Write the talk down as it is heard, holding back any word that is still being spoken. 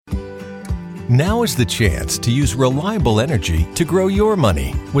Now is the chance to use reliable energy to grow your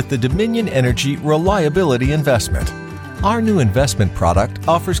money with the Dominion Energy Reliability Investment. Our new investment product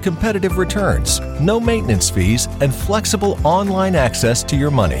offers competitive returns, no maintenance fees, and flexible online access to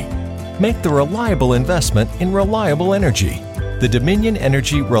your money. Make the reliable investment in reliable energy. The Dominion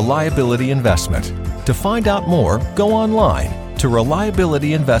Energy Reliability Investment. To find out more, go online to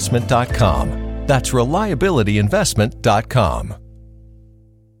reliabilityinvestment.com. That's reliabilityinvestment.com.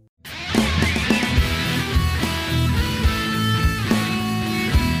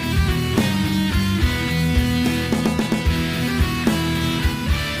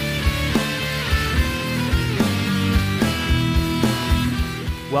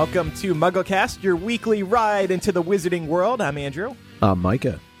 Welcome to MuggleCast, your weekly ride into the wizarding world. I'm Andrew. I'm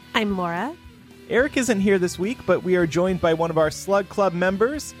Micah. I'm Laura. Eric isn't here this week, but we are joined by one of our Slug Club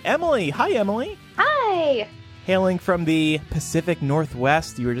members, Emily. Hi, Emily. Hi. Hailing from the Pacific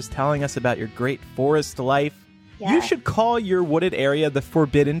Northwest, you were just telling us about your great forest life. Yeah. You should call your wooded area the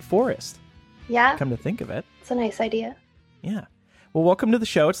Forbidden Forest. Yeah. Come to think of it. It's a nice idea. Yeah. Well, welcome to the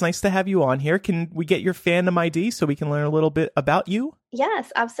show. It's nice to have you on here. Can we get your fandom ID so we can learn a little bit about you?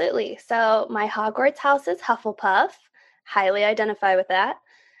 Yes, absolutely. So my Hogwarts house is Hufflepuff. Highly identify with that.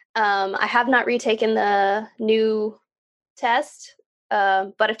 I have not retaken the new test,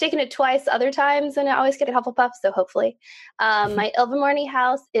 but I've taken it twice other times and I always get a Hufflepuff, so hopefully. My Ilvermorny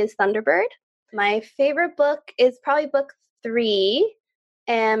house is Thunderbird. My favorite book is probably book 3,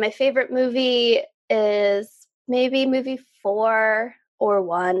 and my favorite movie is maybe movie 4 or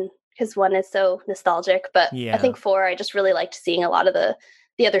 1, because 1 is so nostalgic, but Yeah. I think 4, I just really liked seeing a lot of the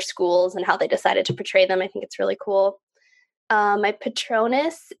other schools and how they decided to portray them. I think it's really cool. My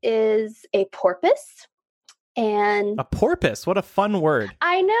Patronus is a porpoise. And A porpoise. What a fun word.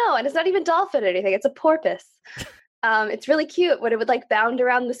 I know, and it's not even dolphin or anything. It's a porpoise. It's really cute when it would like bound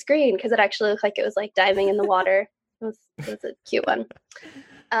around the screen because it actually looked like it was like diving in the water. It was a cute one.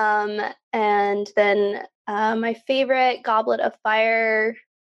 And then my favorite Goblet of Fire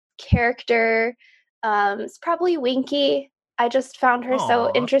character is probably Winky. I just found her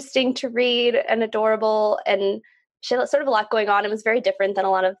so interesting to read and adorable, and she had sort of a lot going on. It was very different than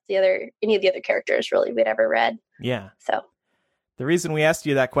any of the other characters really we'd ever read. Yeah. So the reason we asked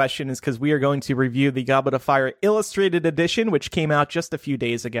you that question is because we are going to review the Goblet of Fire Illustrated Edition, which came out just a few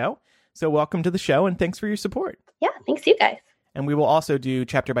days ago. So welcome to the show, and thanks for your support. yeah, thanks you guys. And we will also do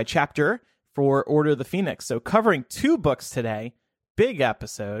chapter by chapter for Order of the Phoenix. So covering 2 books today. Big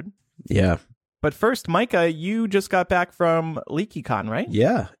episode. Yeah. But first, Micah, you just got back from LeakyCon, right?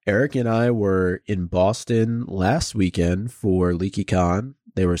 Yeah. Eric and I were in Boston last weekend for LeakyCon.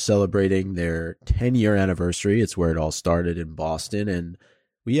 They were celebrating their 10-year anniversary. It's where it all started in Boston. And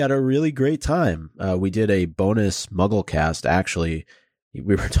we had a really great time. We did a bonus MuggleCast. Actually,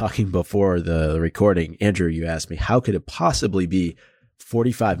 we were talking before the recording. Andrew, you asked me, how could it possibly be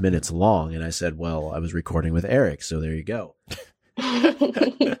 45 minutes long? And I said, well, I was recording with Eric. So there you go.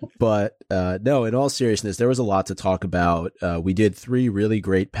 But no, in all seriousness, there was a lot to talk about. We did 3 really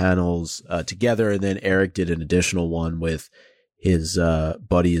great panels together, and then Eric did an additional one with his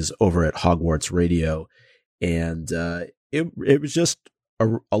buddies over at Hogwarts Radio, and it was just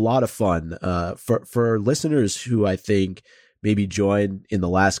a lot of fun for listeners who I think maybe joined in the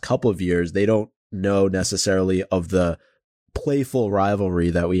last couple of years. They don't know necessarily of the playful rivalry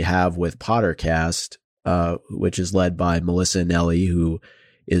that we have with Pottercast, which is led by Melissa Nelly, who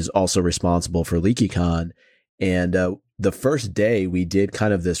is also responsible for LeakyCon. And the first day we did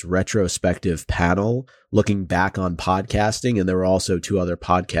kind of this retrospective panel looking back on podcasting. And there were also 2 other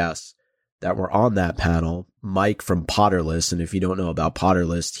podcasts that were on that panel. Mike from Potterlist. And if you don't know about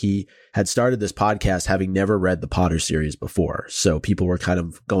Potterlist, he had started this podcast having never read the Potter series before. So people were kind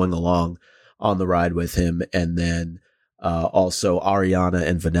of going along on the ride with him. And then also Ariana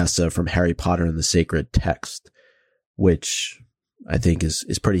and Vanessa from Harry Potter and the Sacred Text, which I think is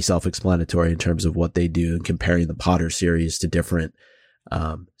pretty self-explanatory in terms of what they do and comparing the Potter series to different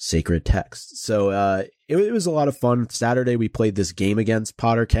sacred texts. So it was a lot of fun. Saturday, we played this game against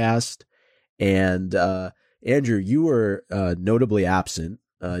Pottercast. And Andrew, you were notably absent.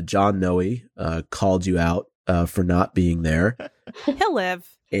 John Noe called you out for not being there. He'll live.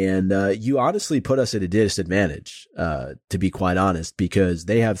 And you honestly put us at a disadvantage, to be quite honest, because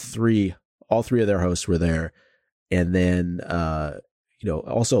they have all 3 of their hosts were there. And then,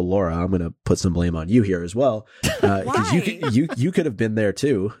 also Laura, I'm going to put some blame on you here as well. Because you could have been there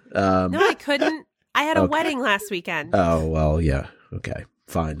too. No, I couldn't. I had a wedding last weekend. Oh, well, yeah. Okay,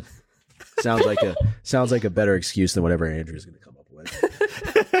 fine. Sounds like a better excuse than whatever Andrew's going to come up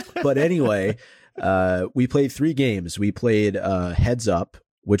with. But anyway, we played 3 games. We played Heads Up,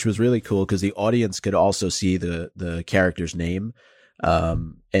 which was really cool because the audience could also see the character's name.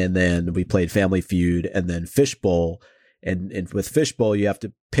 And then we played Family Feud and then Fishbowl. And with Fishbowl, you have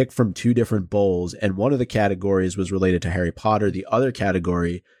to pick from 2 different bowls. And one of the categories was related to Harry Potter. The other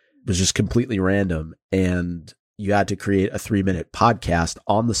category was just completely random. And you had to create a 3-minute podcast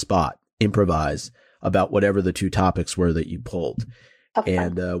on the spot, improvise about whatever the 2 topics were that you pulled.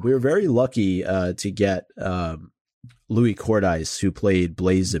 And we were very lucky to get Louis Cordice, who played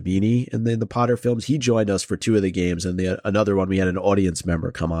Blaise Zabini in the Potter films. He joined us for 2 of the games. And another one, we had an audience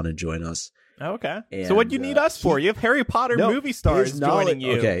member come on and join us. Okay. And, so what do you need us for? You have Harry Potter movie stars joining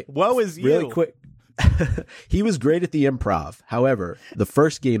you. Okay. Woe is you. Really quick. He was great at the improv. However, the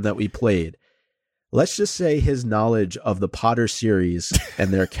first game that we played, let's just say his knowledge of the Potter series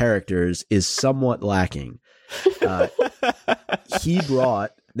and their characters is somewhat lacking. He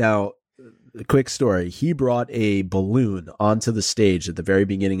brought, now, a quick story. He brought a balloon onto the stage at the very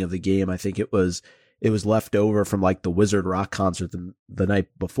beginning of the game. I think it was left over from like the Wizard Rock concert the night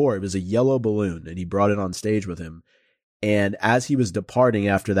before. It was a yellow balloon and he brought it on stage with him. And as he was departing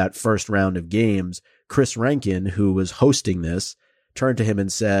after that first round of games, Chris Rankin, who was hosting this, turned to him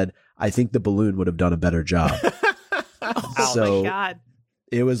and said, I think the balloon would have done a better job. Oh my God.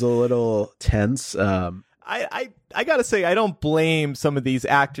 It was a little tense. I gotta say, I don't blame some of these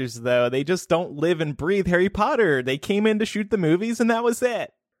actors, though. They just don't live and breathe Harry Potter. They came in to shoot the movies and that was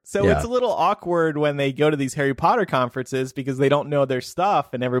it. So It's a little awkward when they go to these Harry Potter conferences because they don't know their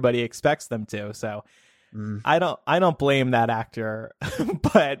stuff and everybody expects them to. So I don't blame that actor,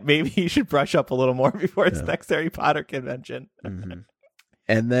 but maybe he should brush up a little more before his next Harry Potter convention. Mm-hmm.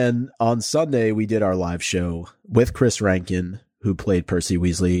 And then on Sunday, we did our live show with Chris Rankin, who played Percy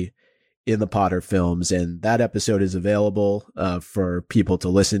Weasley in the Potter films. And that episode is available for people to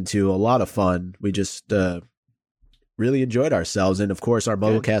listen to. A lot of fun. We just really enjoyed ourselves. And of course, our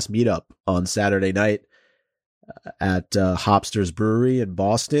MuggleCast meetup on Saturday night at Hopster's Brewery in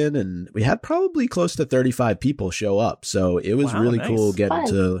Boston. And we had probably close to 35 people show up. So it was really cool getting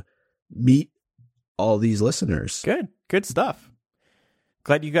to meet all these listeners. Good stuff.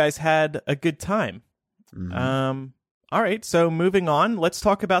 Glad you guys had a good time. Mm-hmm. All right, so moving on, let's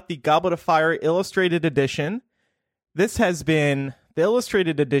talk about the Goblet of Fire Illustrated Edition. The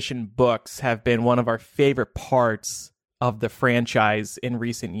Illustrated Edition books have been one of our favorite parts of the franchise in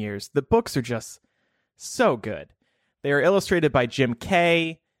recent years. The books are just so good. They are illustrated by Jim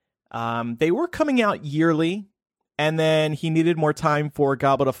Kay. They were coming out yearly, and then he needed more time for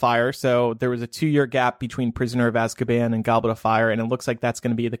Goblet of Fire, so there was a 2-year gap between Prisoner of Azkaban and Goblet of Fire, and it looks like that's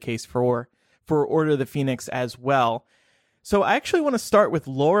going to be the case for Order of the Phoenix as well. So I actually want to start with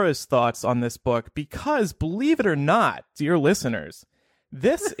Laura's thoughts on this book because, believe it or not, dear listeners,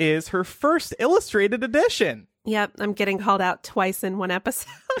 this is her first illustrated edition. Yep, I'm getting called out twice in one episode.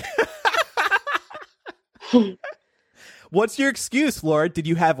 What's your excuse, Laura? Did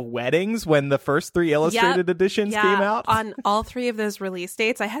you have weddings when the first 3 illustrated editions came out? On all 3 of those release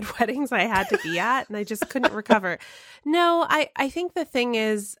dates, I had weddings I had to be at, and I just couldn't recover. No, I think the thing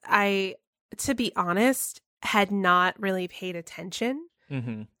is, to be honest, had not really paid attention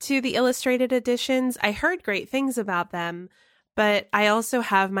to the illustrated editions. I heard great things about them, but I also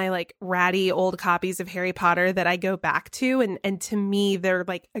have my like ratty old copies of Harry Potter that I go back to, and to me they're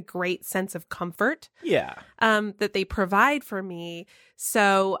like a great sense of comfort that they provide for me.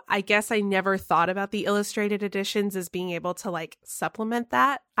 So I guess I never thought about the illustrated editions as being able to like supplement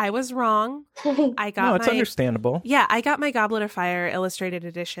that. I was wrong. It's understandable. Yeah, I got my Goblet of Fire illustrated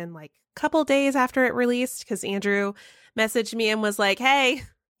edition like couple days after it released because Andrew messaged me and was like, hey,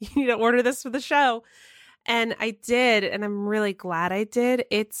 you need to order this for the show. And I did, and I'm really glad I did.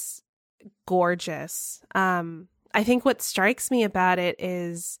 It's gorgeous. I think what strikes me about it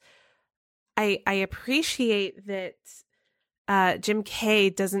is I appreciate that Jim Kay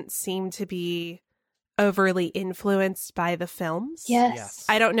doesn't seem to be overly influenced by the films. Yes.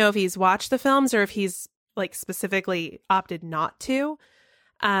 I don't know if he's watched the films or if he's like specifically opted not to.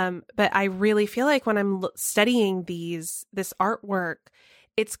 But I really feel like when I'm studying this artwork,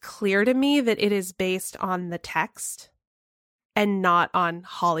 it's clear to me that it is based on the text and not on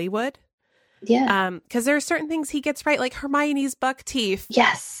Hollywood. Yeah. Because there are certain things he gets right, like Hermione's buck teeth.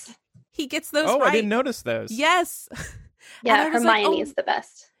 Yes. He gets those right. Oh, I didn't notice those. Yes. Yeah, Hermione is the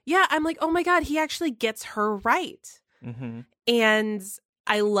best. Yeah, I'm like, oh my God, he actually gets her right. Mm-hmm. And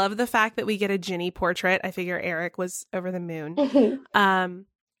I love the fact that we get a Ginny portrait. I figure Eric was over the moon.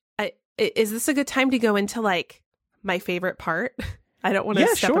 Is this a good time to go into like my favorite part? I don't want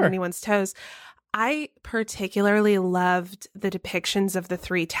to step on anyone's toes. I particularly loved the depictions of the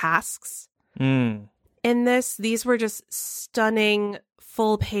 3 tasks in this. These were just stunning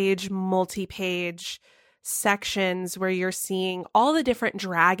full page, multi-page sections where you're seeing all the different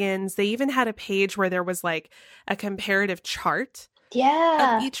dragons. They even had a page where there was like a comparative chart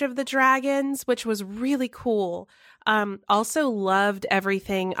of each of the dragons, which was really cool. Also loved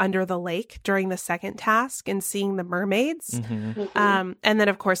everything under the lake during the second task and seeing the mermaids. And then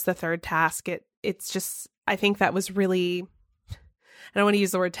of course the third task, it's just, I think that was really, I don't want to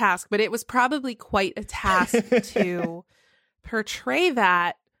use the word task, but it was probably quite a task to portray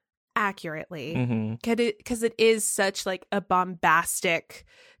that accurately, because it is such like a bombastic,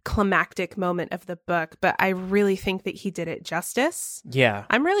 climactic moment of the book, but I really think that he did it justice. Yeah,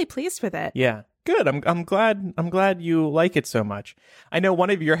 I'm really pleased with it. Yeah, good. I'm glad you like it so much. I know one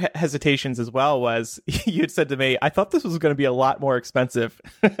of your hesitations as well was you had said to me, I thought this was going to be a lot more expensive.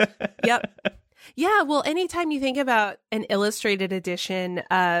 Yep. Yeah, well, anytime you think about an illustrated edition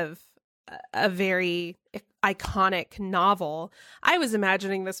of a very iconic novel, I was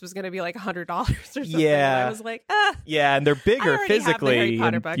imagining this was going to be like $100 or something. Yeah. I was like, yeah, and they're bigger physically.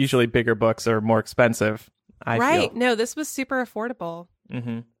 And usually bigger books are more expensive. I feel. No, this was super affordable.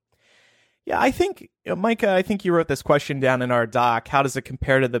 Yeah, I think, Micah, I think you wrote this question down in our doc. How does it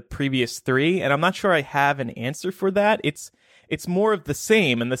compare to the previous three? And I'm not sure I have an answer for that. It's more of the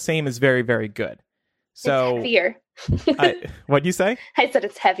same, and the same is very, very good. So it's heavier. What'd you say? I said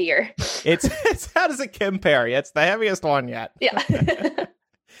it's heavier. It's how does it compare? It's the heaviest one yet. Yeah.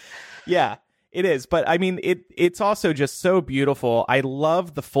 Yeah, it is. But I mean, it's also just so beautiful. I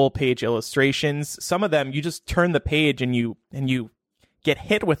love the full page illustrations. Some of them, you just turn the page and you get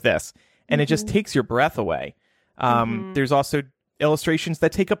hit with this, and it just takes your breath away. There's also illustrations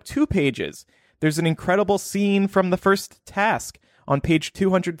that take up 2 pages. There's an incredible scene from the first task on page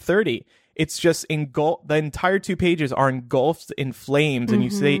 230. It's just the entire 2 pages are engulfed in flames, and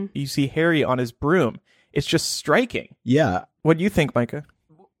you see Harry on his broom. It's just striking. Yeah. What do you think, Micah?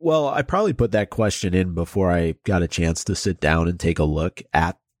 Well, I probably put that question in before I got a chance to sit down and take a look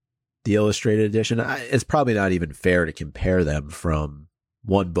at the illustrated edition. It's probably not even fair to compare them from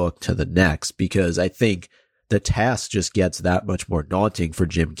one book to the next, because I think the task just gets that much more daunting for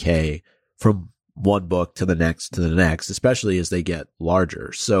Jim Kay from one book to the next, especially as they get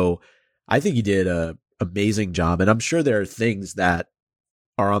larger. So I think he did an amazing job. And I'm sure there are things that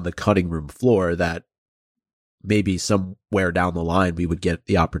are on the cutting room floor that maybe somewhere down the line we would get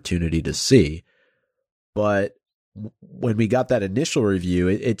the opportunity to see. But when we got that initial review,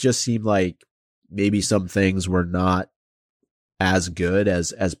 it just seemed like maybe some things were not as good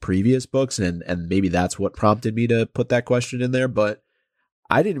as previous books. And maybe that's what prompted me to put that question in there. But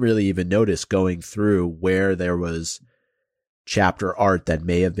I didn't really even notice going through where there was chapter art that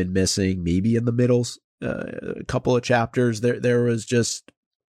may have been missing. Maybe in the middle, a couple of chapters, there was just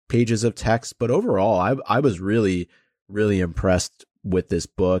pages of text. But overall, I was really, really impressed with this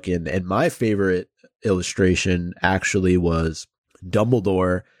book. And my favorite illustration actually was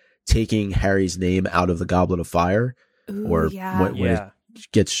Dumbledore taking Harry's name out of the Goblet of Fire. Ooh, when it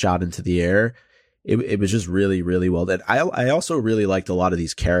gets shot into the air. It was just really, really well done. I also really liked a lot of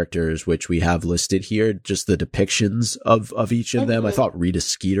these characters, which we have listed here, just the depictions of each of them. I thought Rita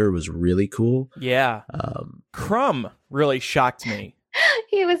Skeeter was really cool. Yeah. Crumb really shocked me.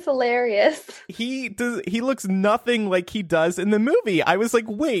 He was hilarious. He looks nothing like he does in the movie. I was like,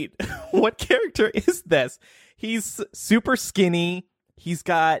 wait, what character is this? He's super skinny. He's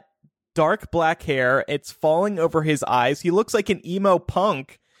got dark black hair. It's falling over his eyes. He looks like an emo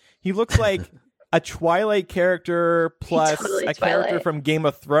punk. He looks like a Twilight character plus a character from Game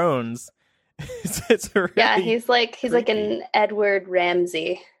of Thrones. It's really yeah, he's like an Edward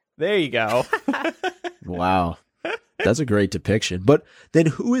Ramsey. There you go. Wow. That's a great depiction. But then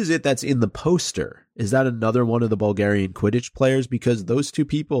who is it that's in the poster? Is that another one of the Bulgarian Quidditch players? Because those two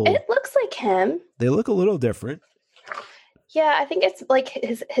people... It looks like him. They look a little different. Yeah, I think it's like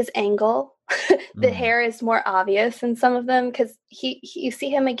his angle. The hair is more obvious in some of them, because you see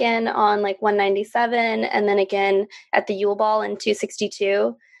him again on like 197 and then again at the Yule Ball in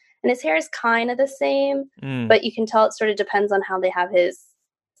 262. And his hair is kind of the same, but you can tell it sort of depends on how they have his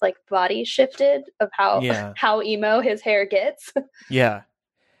like body shifted of how emo his hair gets. Yeah.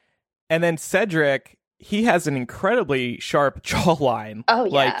 And then Cedric, he has an incredibly sharp jawline. Oh,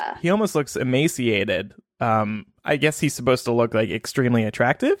 yeah. Like, he almost looks emaciated. I guess he's supposed to look like extremely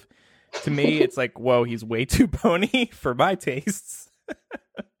attractive. To me, it's like, whoa, he's way too bony for my tastes.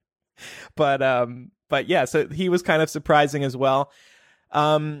 But yeah, so he was kind of surprising as well.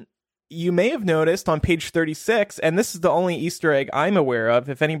 You may have noticed on page 36, and this is the only Easter egg I'm aware of.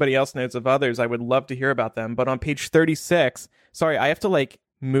 If anybody else knows of others, I would love to hear about them. But on page 36, sorry, I have to like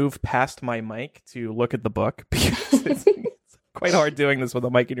move past my mic to look at the book because quite hard doing this with a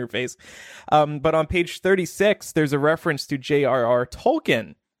mic in your face. But on page 36, there's a reference to J.R.R.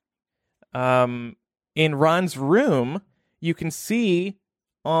 Tolkien. In Ron's room, you can see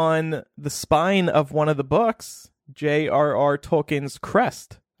on the spine of one of the books, J.R.R. Tolkien's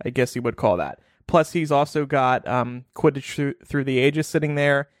crest, I guess you would call that. Plus, he's also got Quidditch Through the Ages sitting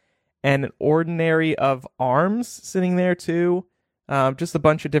there, and an Ordinary of Arms sitting there, too. Just a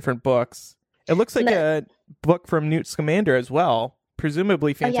bunch of different books. It looks like a book from Newt Scamander as well,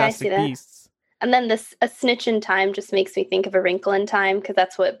 presumably Fantastic Beasts. And then A Snitch in Time just makes me think of A Wrinkle in Time, because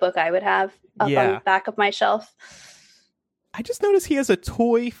that's what book I would have up on the back of my shelf. I just noticed he has a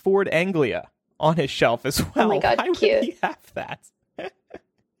toy Ford Anglia on his shelf as well. Oh my God, Why cute. would he have that?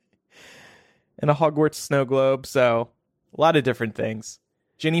 And a Hogwarts snow globe, so a lot of different things.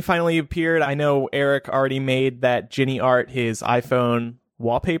 Ginny finally appeared. I know Eric already made that Ginny art his iPhone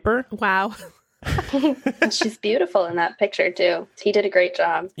wallpaper. Wow. She's beautiful in that picture, too. He did a great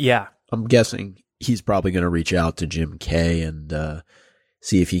job. Yeah. I'm guessing he's probably going to reach out to Jim Kay and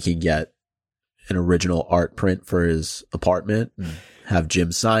see if he can get an original art print for his apartment and have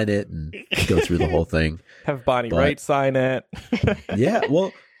Jim sign it and go through the whole thing. Have Bonnie Wright sign it. Yeah,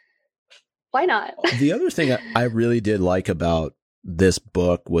 well, why not? The other thing I really did like about this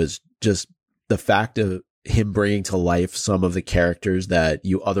book was just the fact of him bringing to life some of the characters that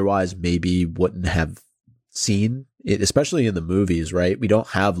you otherwise maybe wouldn't have seen, especially in the movies, right? We don't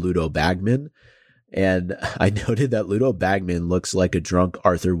have Ludo Bagman. And I noted that Ludo Bagman looks like a drunk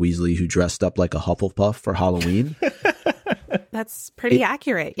Arthur Weasley who dressed up like a Hufflepuff for Halloween. That's pretty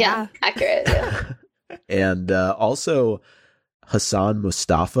accurate. Yeah. Accurate. Yeah. And also Hassan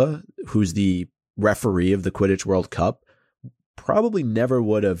Mustafa, who's the referee of the Quidditch World Cup, probably never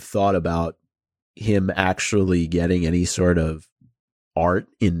would have thought about him actually getting any sort of art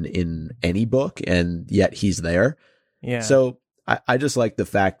in any book, and yet he's there. Yeah. So I just like the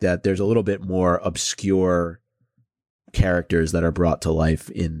fact that there's a little bit more obscure characters that are brought to life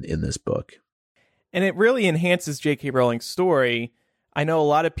in this book. And it really enhances J.K. Rowling's story. I know a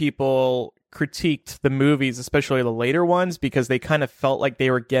lot of people critiqued the movies, especially the later ones, because they kind of felt like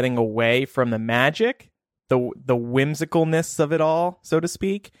they were getting away from the magic, the whimsicalness of it all, so to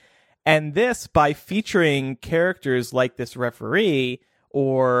speak. And this, by featuring characters like this referee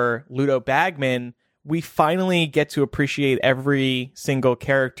or Ludo Bagman, we finally get to appreciate every single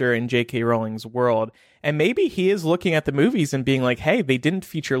character in J.K. Rowling's world. And maybe he is looking at the movies and being like, hey, they didn't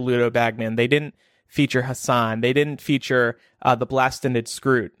feature Ludo Bagman. They didn't feature Hassan. They didn't feature the Blasted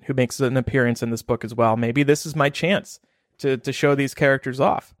Scroot, who makes an appearance in this book as well. Maybe this is my chance to show these characters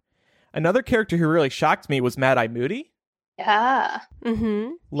off. Another character who really shocked me was Mad-Eye Moody. Yeah.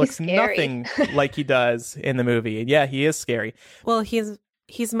 Mm-hmm. Looks nothing like he does in the movie. Yeah, he is scary. Well, he's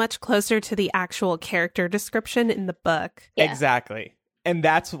much closer to the actual character description in the book. Yeah. Exactly. And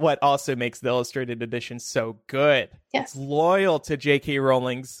that's what also makes the illustrated edition so good. Yes. It's loyal to J.K.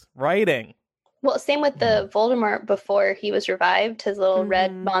 Rowling's writing. Well, same with the Voldemort before he was revived. His little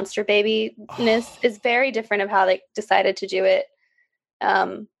red monster baby-ness is very different of how they decided to do it.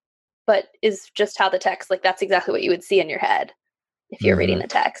 But is just how the text, like that's exactly what you would see in your head if you're reading the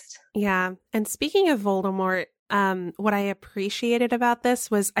text. Yeah. And speaking of Voldemort, what I appreciated about this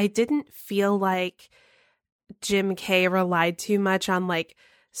was I didn't feel like Jim Kay relied too much on like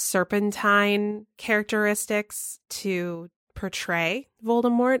serpentine characteristics to portray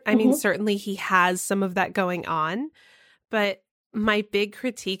Voldemort. I mean, certainly he has some of that going on, but my big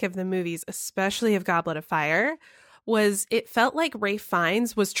critique of the movies, especially of Goblet of Fire, was it felt like Ralph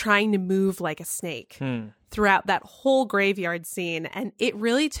Fiennes was trying to move like a snake throughout that whole graveyard scene. And it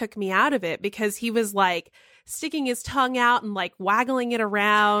really took me out of it because he was like sticking his tongue out and like waggling it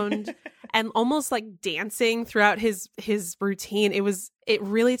around and almost like dancing throughout his routine. It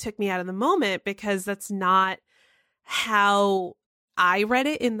really took me out of the moment because that's not how I read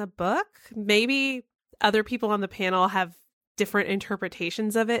it in the book. Maybe other people on the panel have different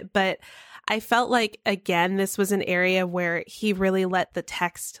interpretations of it, but I felt like, again, this was an area where he really let the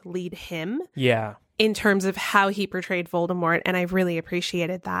text lead him. Yeah. In terms of how he portrayed Voldemort, and I really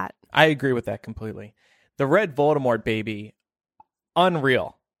appreciated that. I agree with that completely. The red Voldemort baby,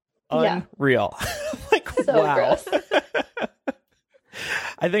 unreal. Unreal. Like, so wow. gross.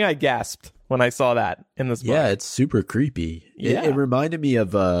 I think I gasped when I saw that in this book. Yeah, it's super creepy. Yeah. It reminded me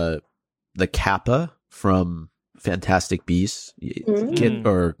of the Kappa from Fantastic Beasts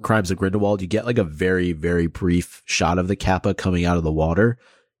or Crimes of Grindelwald. You get like a very, very brief shot of the Kappa coming out of the water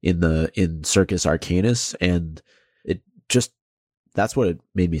in Circus Arcanus, and it just that's what it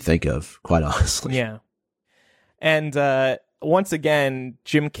made me think of, quite honestly. Yeah. And once again,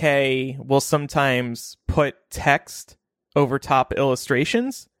 Jim Kay will sometimes put text over top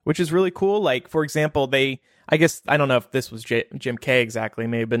illustrations, which is really cool. Like, for example, I don't know if this was Jim Kay exactly, it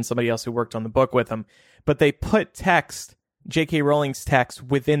may have been somebody else who worked on the book with him, but they put text, J.K. Rowling's text,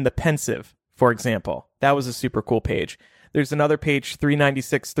 within the pensive, for example. That was a super cool page. There's another page,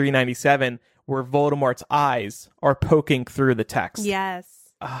 396, 397, where Voldemort's eyes are poking through the text.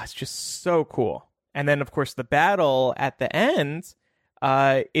 Yes. It's just so cool. And then, of course, the battle at the end,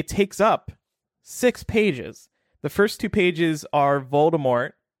 it takes up 6 pages. The first 2 pages are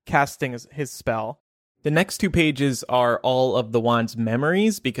Voldemort casting his spell. The next 2 pages are all of the wand's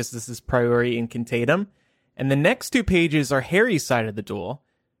memories, because this is Priori Incantatem. And the next 2 pages are Harry's side of the duel.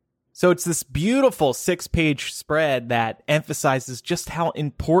 So it's this beautiful 6-page spread that emphasizes just how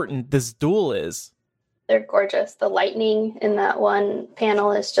important this duel is. They're gorgeous. The lightning in that one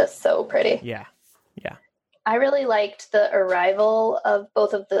panel is just so pretty. Yeah. I really liked the arrival of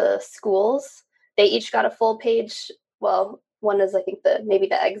both of the schools. They each got a full page. Well, one is, I think, maybe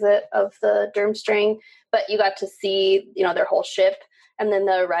the exit of the Durmstrang, but you got to see, their whole ship, and then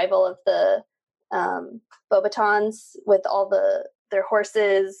the arrival of the Beauxbatons with all their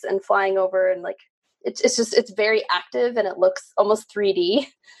horses and flying over, and like it's very active, and it looks almost 3D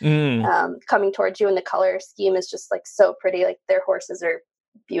coming towards you, and the color scheme is just like so pretty. Like their horses are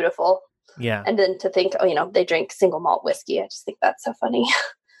beautiful. Yeah. And then to think, they drink single malt whiskey. I just think that's so funny.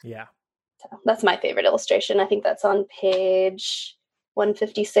 Yeah. So that's my favorite illustration. I think that's on page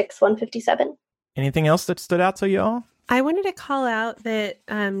 156, 157. Anything else that stood out to you all? I wanted to call out that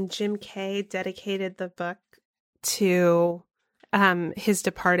Jim Kay dedicated the book to his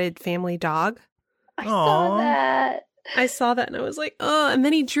departed family dog. I saw that. I saw that and I was like, oh, and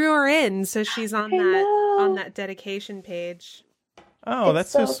then he drew her in, so she's on that dedication page. Oh, that's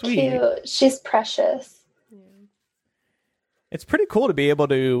so sweet. Cute. She's precious. Yeah. It's pretty cool to be able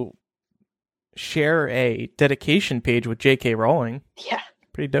to share a dedication page with J.K. Rowling. Yeah.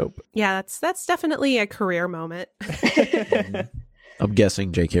 Pretty dope. Yeah, that's definitely a career moment. I'm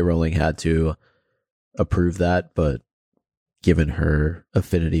guessing J.K. Rowling had to approve that, but given her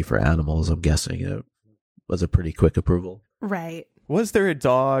affinity for animals, I'm guessing it was a pretty quick approval. Right. Was there a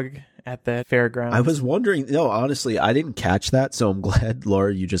dog at the fairgrounds? I was wondering, no, honestly, I didn't catch that, so I'm glad,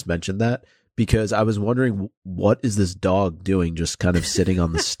 Laura, you just mentioned that, because I was wondering, what is this dog doing just kind of sitting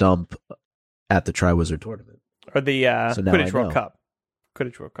on the stump at the Triwizard Tournament? Or the Quidditch World Cup.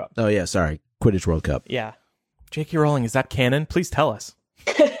 Quidditch World Cup. Oh, yeah, sorry. Quidditch World Cup. Yeah. J.K. Rowling, is that canon? Please tell us.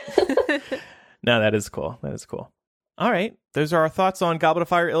 No, that is cool. That is cool. All right. Those are our thoughts on Goblet of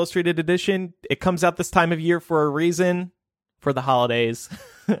Fire Illustrated Edition. It comes out this time of year for a reason, for the holidays.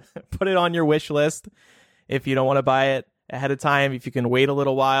 Put it on your wish list if you don't want to buy it ahead of time, if you can wait a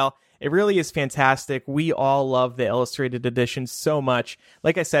little while. It really is fantastic. We all love the Illustrated Edition so much.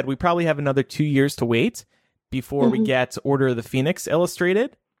 Like I said, we probably have another 2 years to wait before we get Order of the Phoenix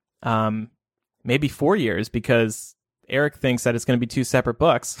Illustrated. Maybe 4 years, because Eric thinks that it's going to be 2 separate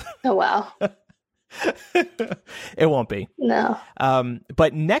books. Oh, wow. It won't be. No.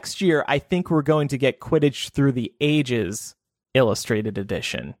 But next year, I think we're going to get Quidditch Through the Ages Illustrated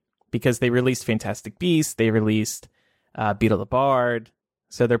Edition, because they released Fantastic Beasts, they released Beetle the Bard,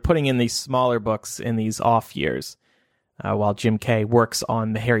 so they're putting in these smaller books in these off years, while Jim Kay works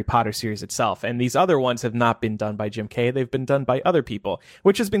on the Harry Potter series itself. And these other ones have not been done by Jim Kay, they've been done by other people,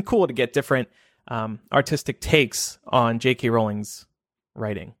 which has been cool to get different artistic takes on J.K. Rowling's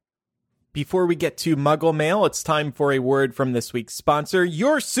writing. Before we get to Muggle Mail, it's time for a word from this week's sponsor,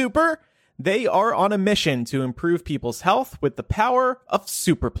 Your Super. They are on a mission to improve people's health with the power of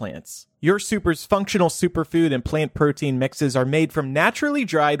super plants. Your Super's functional superfood and plant protein mixes are made from naturally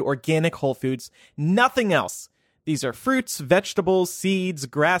dried organic whole foods, nothing else. These are fruits, vegetables, seeds,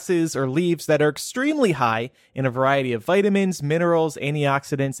 grasses, or leaves that are extremely high in a variety of vitamins, minerals,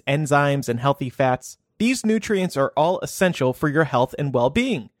 antioxidants, enzymes, and healthy fats. These nutrients are all essential for your health and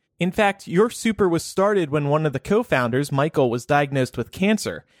well-being. In fact, Your Super was started when one of the co-founders, Michael, was diagnosed with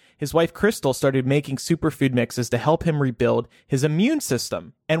cancer. His wife, Crystal, started making superfood mixes to help him rebuild his immune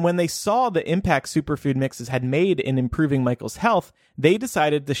system. And when they saw the impact superfood mixes had made in improving Michael's health, they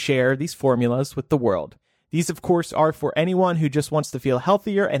decided to share these formulas with the world. These, of course, are for anyone who just wants to feel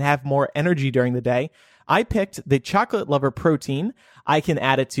healthier and have more energy during the day. I picked the Chocolate Lover Protein. I can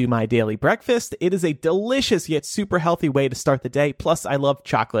add it to my daily breakfast. It is a delicious yet super healthy way to start the day. Plus, I love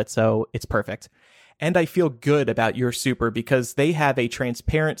chocolate, so it's perfect. And I feel good about Your Super because they have a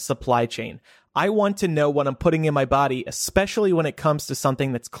transparent supply chain. I want to know what I'm putting in my body, especially when it comes to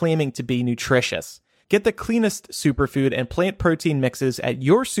something that's claiming to be nutritious. Get the cleanest superfood and plant protein mixes at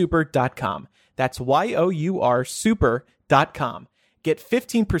yoursuper.com. That's YOUR super.com. Get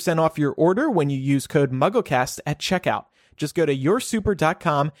 15% off your order when you use code MuggleCast at checkout. Just go to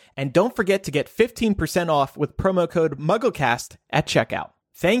yoursuper.com and don't forget to get 15% off with promo code MuggleCast at checkout.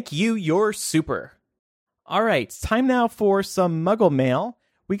 Thank you, Your Super. All right, it's time now for some Muggle mail.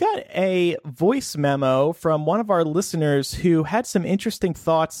 We got a voice memo from one of our listeners who had some interesting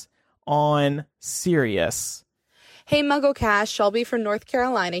thoughts on Sirius. Hey, MuggleCast, Shelby from North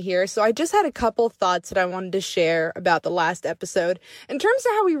Carolina here. So I just had a couple thoughts that I wanted to share about the last episode in terms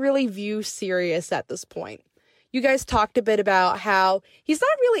of how we really view Sirius at this point. You guys talked a bit about how he's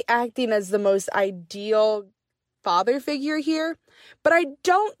not really acting as the most ideal father figure here, but I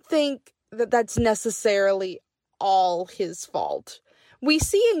don't think that that's necessarily all his fault. We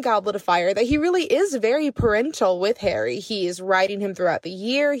see in Goblet of Fire that he really is very parental with Harry. He is writing him throughout the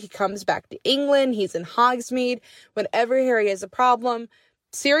year. He comes back to England. He's in Hogsmeade. Whenever Harry has a problem,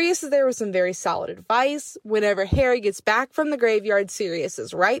 Sirius is there with some very solid advice. Whenever Harry gets back from the graveyard, Sirius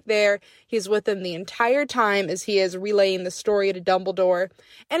is right there. He's with him the entire time as he is relaying the story to Dumbledore,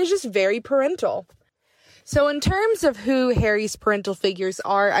 and is just very parental. So in terms of who Harry's parental figures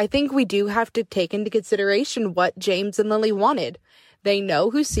are, I think we do have to take into consideration what James and Lily wanted. They know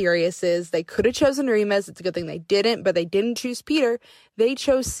who Sirius is. They could have chosen Remus. It's a good thing they didn't, but they didn't choose Peter. They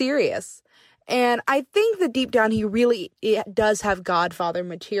chose Sirius. And I think that deep down he really does have Godfather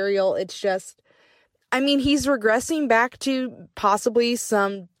material. It's just, I mean, he's regressing back to possibly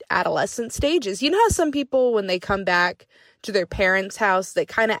some adolescent stages. You know how some people, when they come back to their parents' house, they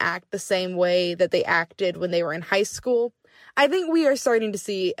kind of act the same way that they acted when they were in high school? I think we are starting to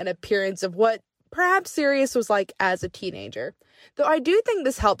see an appearance of what perhaps Sirius was like as a teenager. Though I do think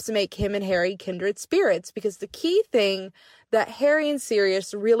this helps make him and Harry kindred spirits, because the key thing that Harry and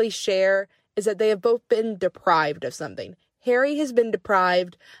Sirius really share is that they have both been deprived of something. Harry has been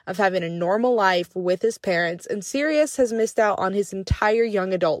deprived of having a normal life with his parents, and Sirius has missed out on his entire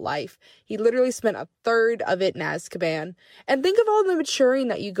young adult life. He literally spent a third of it in Azkaban. And think of all the maturing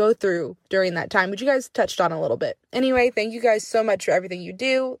that you go through during that time, which you guys touched on a little bit. Anyway, thank you guys so much for everything you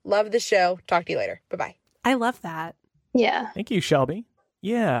do. Love the show. Talk to you later. Bye-bye. I love that. Yeah. Thank you, Shelby.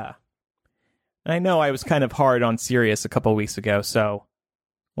 Yeah. I know I was kind of hard on Sirius a couple weeks ago, so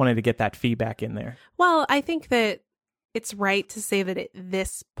wanted to get that feedback in there. Well, I think that it's right to say that at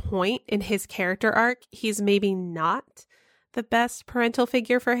this point in his character arc, he's maybe not the best parental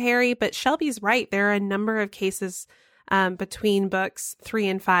figure for Harry, but Shelby's right. There are a number of cases between books 3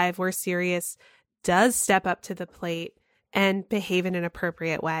 and 5 where Sirius does step up to the plate and behave in an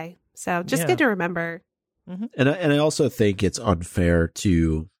appropriate way. So just good to remember. Mm-hmm. And I also think it's unfair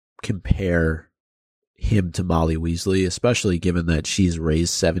to compare him to Molly Weasley, especially given that she's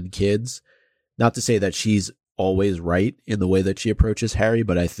raised 7 kids. Not to say that she's always right in the way that she approaches Harry,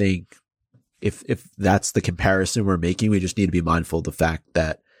 but I think if that's the comparison we're making, we just need to be mindful of the fact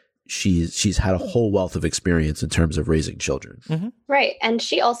that she's had a whole wealth of experience in terms of raising children. Mm-hmm. Right. And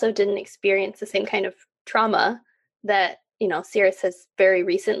she also didn't experience the same kind of trauma that, Sirius has very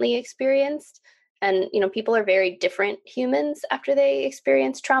recently experienced. And, people are very different humans after they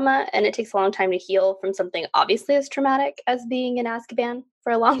experience trauma, and it takes a long time to heal from something obviously as traumatic as being in Azkaban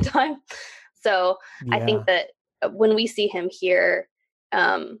for a long time. So I think that when we see him here,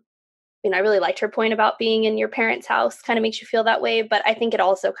 I really liked her point about being in your parents' house, kind of makes you feel that way. But I think it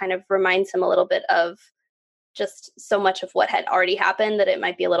also kind of reminds him a little bit of just so much of what had already happened that it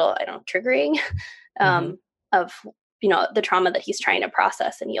might be a little, triggering of, the trauma that he's trying to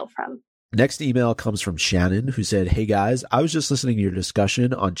process and heal from. Next email comes from Shannon, who said, "Hey guys, I was just listening to your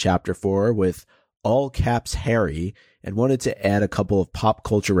discussion on chapter 4 with all caps Harry and wanted to add a couple of pop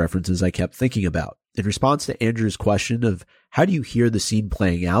culture references I kept thinking about. In response to Andrew's question of how do you hear the scene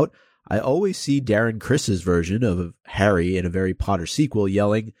playing out, I always see Darren Criss's version of Harry in a very Potter sequel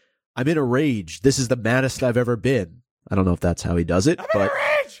yelling, 'I'm in a rage. This is the maddest I've ever been.' I don't know if that's how he does it, but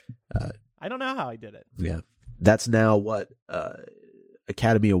I don't know how I did it. Yeah, that's now what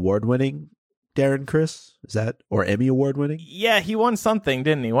Academy Award winning Darren Criss, is that, or Emmy Award winning? Yeah, he won something,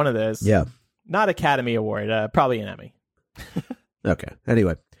 didn't he? One of those. Yeah, not Academy Award, probably an Emmy. Okay.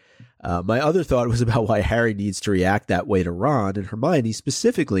 Anyway, my other thought was about why Harry needs to react that way to Ron and Hermione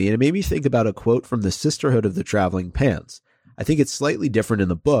specifically, and it made me think about a quote from the Sisterhood of the Traveling Pants. I think it's slightly different in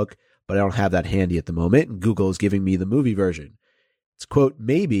the book, but I don't have that handy at the moment, and Google is giving me the movie version. It's, quote,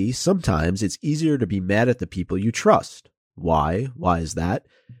 "Maybe sometimes it's easier to be mad at the people you trust. Why? Why is that?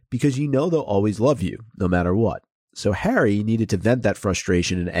 Because you know they'll always love you, no matter what. So Harry needed to vent that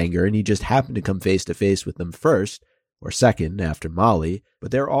frustration and anger, and he just happened to come face to face with them first, or second, after Molly, but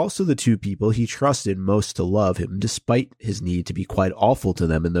they're also the 2 people he trusted most to love him, despite his need to be quite awful to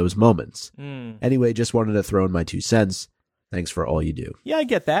them in those moments. Anyway, just wanted to throw in my 2 cents. Thanks for all you do." Yeah, I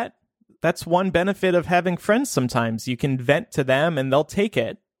get that. that's one benefit of having friends sometimes. You can vent to them and they'll take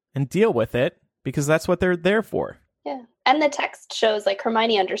it and deal with it because that's what they're there for. Yeah. And the text shows like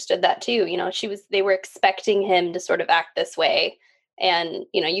Hermione understood that too. They were expecting him to sort of act this way. And,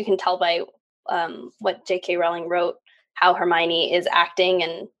 you can tell by what J.K. Rowling wrote, how Hermione is acting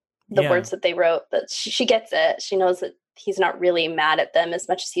and the words that they wrote, that she gets it. She knows that he's not really mad at them as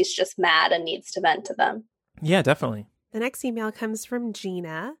much as he's just mad and needs to vent to them. Yeah, definitely. The next email comes from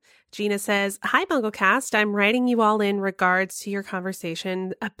Gina. Gina says, "Hi, MuggleCast. I'm writing you all in regards to your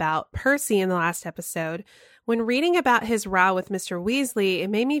conversation about Percy in the last episode. When reading about his row with Mr. Weasley, it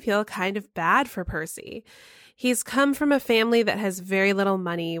made me feel kind of bad for Percy. He's come from a family that has very little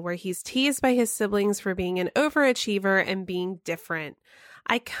money, where he's teased by his siblings for being an overachiever and being different.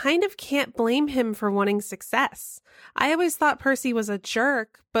 I kind of can't blame him for wanting success. I always thought Percy was a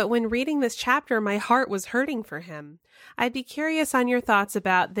jerk, but when reading this chapter, my heart was hurting for him. I'd be curious on your thoughts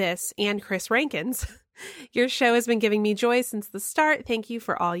about this and Chris Rankin's. Your show has been giving me joy since the start. Thank you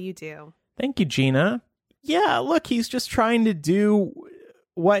for all you do." Thank you, Gina. Yeah, look, he's just trying to do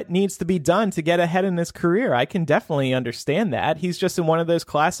what needs to be done to get ahead in his career. I can definitely understand that. He's just in one of those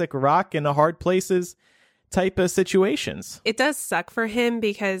classic rock in the hard places type of situations. It does suck for him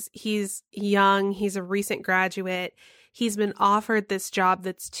because he's young. He's a recent graduate. He's been offered this job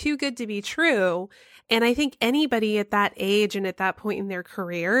that's too good to be true. And I think anybody at that age and at that point in their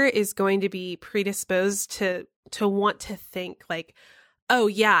career is going to be predisposed to want to think like, oh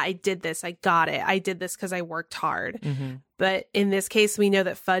yeah, I did this. I got it. I did this because I worked hard. Mm-hmm. But in this case, we know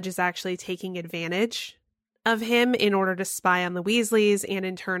that Fudge is actually taking advantage of him in order to spy on the Weasleys and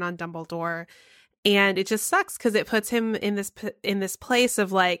in turn on Dumbledore. And it just sucks because it puts him in this place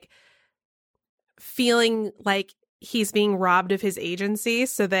of like feeling like he's being robbed of his agency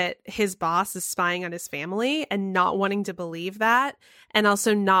so that his boss is spying on his family and not wanting to believe that. And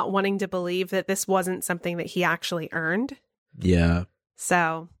also not wanting to believe that this wasn't something that he actually earned. Yeah.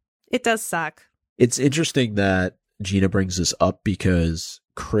 So it does suck. It's interesting that Gina brings this up because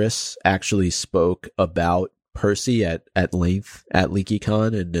Chris actually spoke about Percy at length at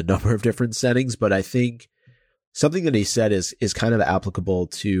LeakyCon in a number of different settings, but I think something that he said is kind of applicable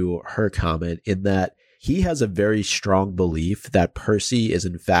to her comment in that he has a very strong belief that Percy is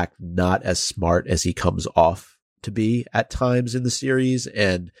in fact not as smart as he comes off to be at times in the series,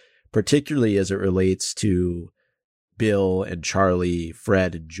 and particularly as it relates to Bill and Charlie,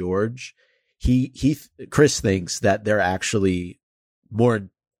 Fred and George. Chris thinks that they're actually more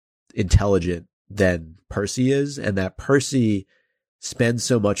intelligent than Percy is, and that Percy spends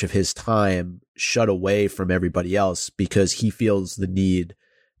so much of his time shut away from everybody else because he feels the need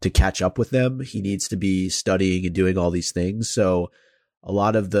to catch up with them. He needs to be studying and doing all these things. So a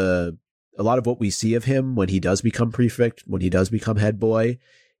lot of what we see of him when he does become prefect, when he does become head boy,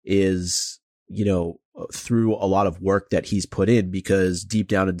 is, through a lot of work that he's put in, because deep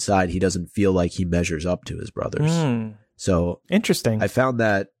down inside, he doesn't feel like he measures up to his brothers. So interesting. I found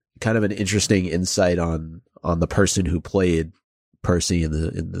that kind of an interesting insight on the person who played Percy in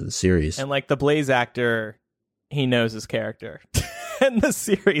the series. And like the Blaze actor, he knows his character in the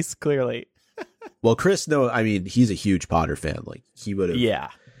series, clearly. Well, Chris, he's a huge Potter fan. Like he would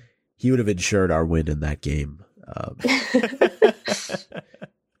have ensured our win in that game.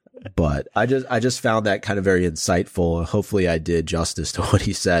 But I just found that kind of very insightful. Hopefully I did justice to what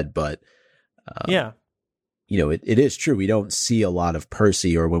he said, but it is true. We don't see a lot of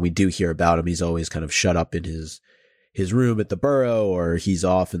Percy, or when we do hear about him, he's always kind of shut up in his room at the Burrow, or he's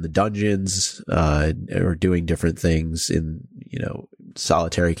off in the dungeons, or doing different things in,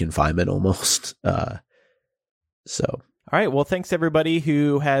 solitary confinement almost. All right. Well, thanks everybody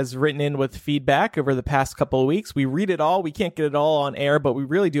who has written in with feedback over the past couple of weeks. We read it all. We can't get it all on air, but we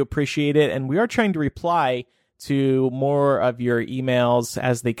really do appreciate it. And we are trying to reply to more of your emails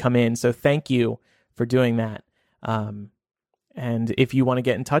as they come in. So thank you for doing that. And if you want to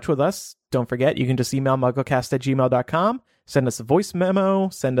get in touch with us, don't forget, you can just email mugglecast@gmail.com, send us a voice memo,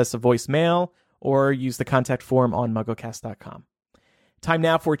 send us a voicemail, or use the contact form on mugglecast.com. Time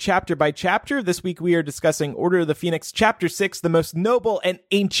now for Chapter by Chapter. This week we are discussing Order of the Phoenix, Chapter 6, The Most Noble and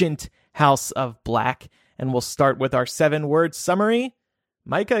Ancient House of Black. And we'll start with our 7-word summary.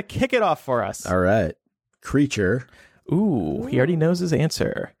 Micah, kick it off for us. All right. Creature. Ooh, he already knows his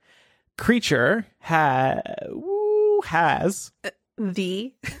answer. Creature has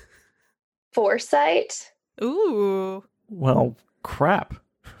the foresight. Ooh. Well, crap.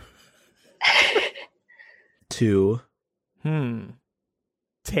 To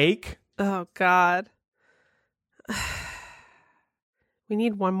take. Oh God. We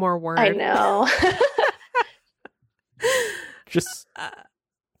need one more word. I know. Just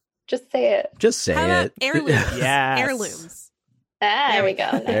Just say it. Just say How about it. heirlooms? Yes. Heirlooms. There we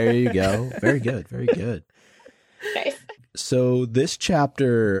go. There you go. Very good. Very good. Nice. So this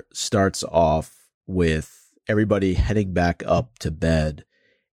chapter starts off with everybody heading back up to bed.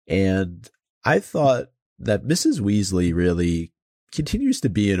 And I thought that Mrs. Weasley really continues to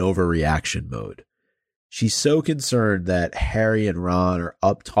be in overreaction mode. She's so concerned that Harry and Ron are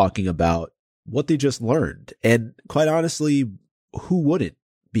up talking about what they just learned. And quite honestly, who wouldn't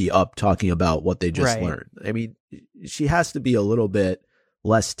be up talking about what they just learned? I mean, she has to be a little bit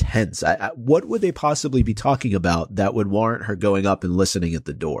less tense. What would they possibly be talking about that would warrant her going up and listening at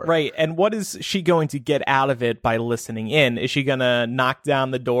the door? Right. And what is she going to get out of it by listening in? Is she going to knock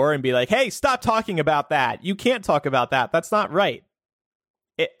down the door and be like, hey, stop talking about that. You can't talk about that. That's not right.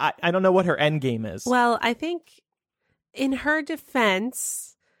 I don't know what her end game is. Well, I think in her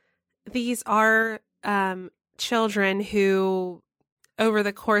defense, these are children who, over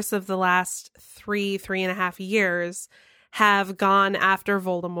the course of the last 3.5 years, have gone after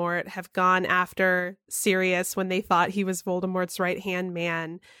Voldemort, have gone after Sirius when they thought he was Voldemort's right-hand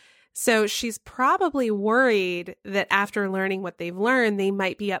man. So she's probably worried that after learning what they've learned, they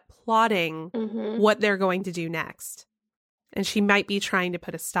might be up plotting what they're going to do next. And she might be trying to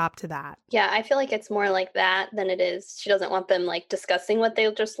put a stop to that. Yeah, I feel like it's more like that than it is. She doesn't want them like discussing what they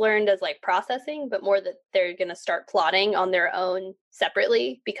just learned as like processing, but more that they're going to start plotting on their own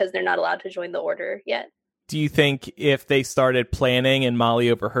separately because they're not allowed to join the order yet. Do you think if they started planning and Molly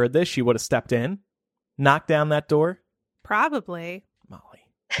overheard this, she would have stepped in, knocked down that door? Probably. Molly.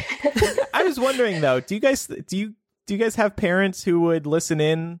 I was wondering though, do you guys have parents who would listen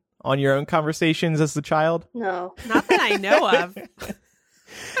in on your own conversations as a child? No. Not that I know of.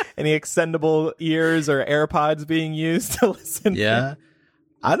 Any extendable ears or AirPods being used to listen? Yeah.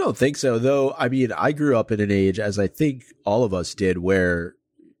 I don't think so, though. I mean, I grew up in an age, as I think all of us did, where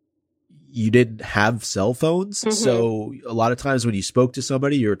you didn't have cell phones. So a lot of times when you spoke to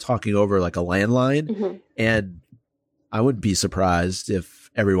somebody, you were talking over like a landline. And I wouldn't be surprised if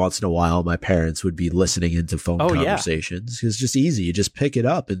every once in a while my parents would be listening into phone conversations. It's just easy. You just pick it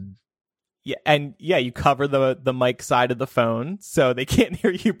up and you cover the mic side of the phone so they can't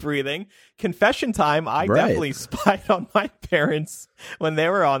hear you breathing. Confession time, I definitely spied on my parents when they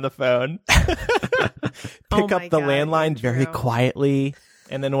were on the phone. Pick up the landline very quietly,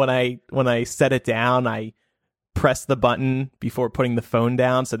 and then when I set it down, I press the button before putting the phone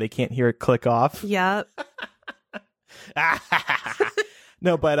down so they can't hear it click off. Yep.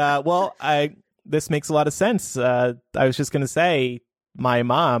 No, but this makes a lot of sense. I was just going to say, my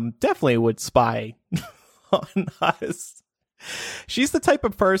mom definitely would spy on us. She's the type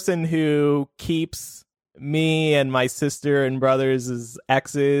of person who keeps me and my sister and brothers'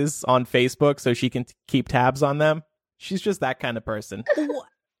 exes on Facebook so she can keep tabs on them. She's just that kind of person.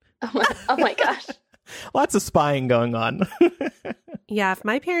 Oh my gosh. Lots of spying going on. Yeah, if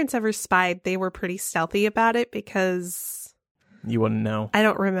my parents ever spied, they were pretty stealthy about it because you wouldn't know. I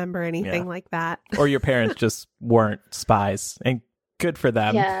don't remember anything like that. Or your parents just weren't spies, and good for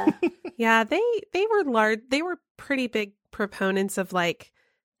them. Yeah. Yeah, they were large. They were pretty big proponents of like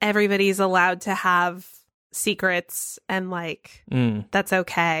everybody's allowed to have secrets and like that's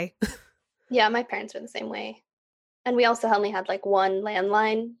okay. Yeah, my parents were the same way. And we also only had like one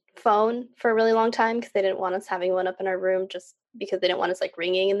landline phone for a really long time because they didn't want us having one up in our room just because they didn't want us like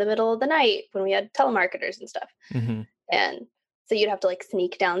ringing in the middle of the night when we had telemarketers and stuff. And so you'd have to like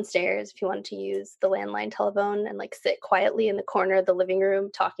sneak downstairs if you wanted to use the landline telephone and like sit quietly in the corner of the living room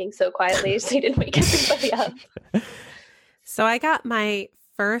talking so quietly so you didn't wake everybody up. So I got my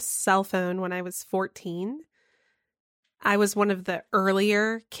first cell phone when I was 14. I was one of the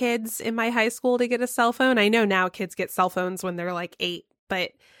earlier kids in my high school to get a cell phone. I know now kids get cell phones when they're like 8,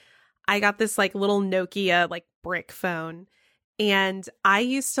 but I got this like little Nokia like brick phone. And I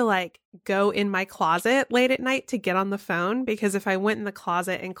used to like go in my closet late at night to get on the phone because if I went in the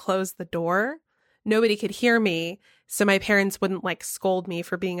closet and closed the door, nobody could hear me. So my parents wouldn't like scold me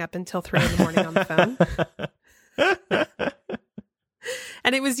for being up until 3 a.m. on the phone.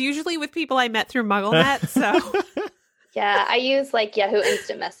 And it was usually with people I met through MuggleNet. So yeah, I use like Yahoo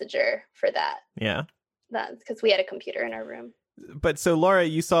Instant Messenger for that. Yeah. That's because we had a computer in our room. But so, Laura,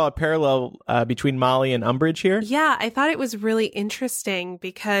 you saw a parallel between Molly and Umbridge here? Yeah, I thought it was really interesting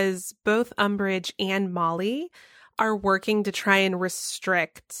because both Umbridge and Molly are working to try and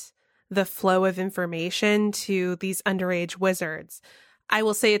restrict the flow of information to these underage wizards. I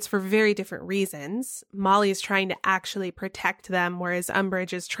will say it's for very different reasons. Molly is trying to actually protect them, whereas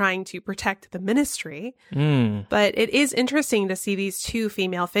Umbridge is trying to protect the Ministry. But it is interesting to see these two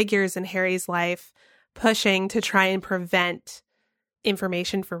female figures in Harry's life pushing to try and prevent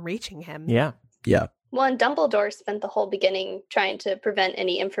information from reaching him. Yeah. Yeah. Well, and Dumbledore spent the whole beginning trying to prevent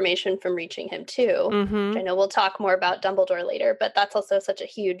any information from reaching him too. Which I know we'll talk more about Dumbledore later, but that's also such a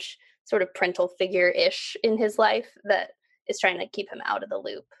huge sort of parental figure-ish in his life that is trying to keep him out of the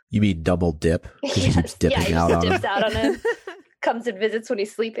loop. You mean Dumbledip? Because he keeps dipping he out on dips him. out on him. Comes and visits when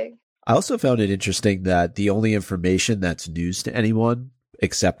he's sleeping. I also found it interesting that the only information that's news to anyone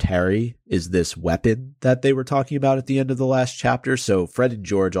except Harry is this weapon that they were talking about at the end of the last chapter. So Fred and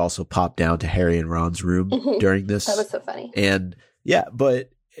George also popped down to Harry and Ron's room during this. That was so funny. And yeah, but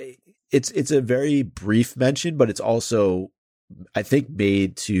it's a very brief mention, but it's also, I think,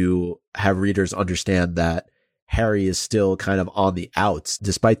 made to have readers understand that Harry is still kind of on the outs,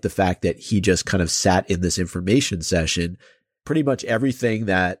 despite the fact that he just kind of sat in this information session. Pretty much everything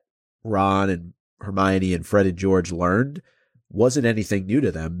that Ron and Hermione and Fred and George learned wasn't anything new to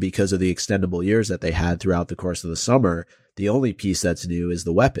them because of the extendable years that they had throughout the course of the summer. The only piece that's new is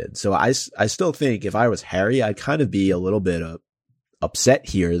the weapon. So I still think if I was Harry, I'd kind of be a little bit upset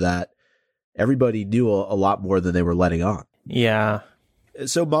here that everybody knew a lot more than they were letting on. Yeah.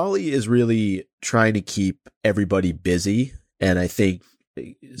 So Molly is really trying to keep everybody busy, and I think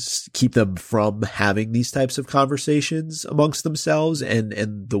keep them from having these types of conversations amongst themselves. And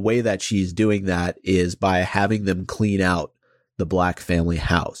the way that she's doing that is by having them clean out the Black family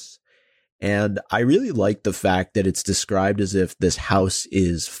house. And I really like the fact that it's described as if this house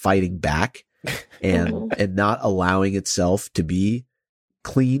is fighting back and not allowing itself to be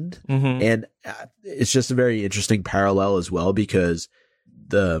cleaned. And it's just a very interesting parallel as well, because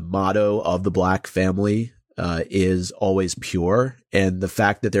the motto of the Black family is always pure. And the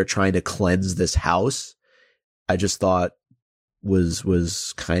fact that they're trying to cleanse this house, I just thought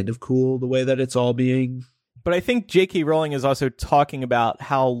was kind of cool, the way that it's all being. But I think J.K. Rowling is also talking about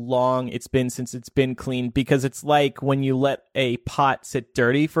how long it's been since it's been cleaned, because it's like when you let a pot sit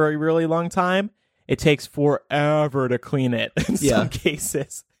dirty for a really long time, it takes forever to clean it in some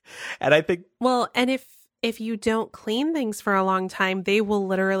cases. And I think... Well, and if you don't clean things for a long time, they will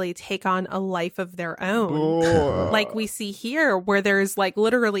literally take on a life of their own. Like we see here, where there's like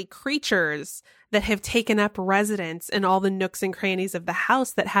literally creatures that have taken up residence in all the nooks and crannies of the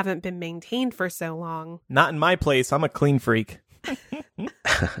house that haven't been maintained for so long. Not in my place. I'm a clean freak.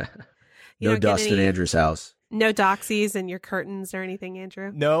 No dust in Andrew's house. No doxies in your curtains or anything,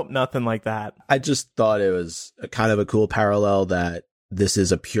 Andrew? Nope, nothing like that. I just thought it was kind of a cool parallel that this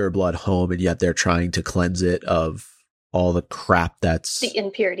is a pureblood home, and yet they're trying to cleanse it of all the crap that's the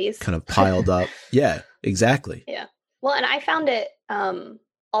impurities kind of piled up. Yeah, exactly. Yeah. Well, and I found it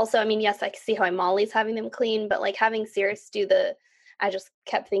also, I mean, yes, I can see how Molly's having them clean, but like having Sirius do I just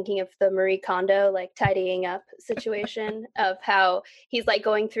kept thinking of the Marie Kondo, like tidying up situation of how he's like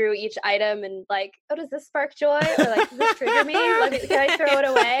going through each item and like, oh, does this spark joy? Or like, does this trigger me? Like, can I throw it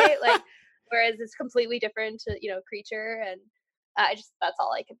away? Like, whereas it's completely different, creature. And that's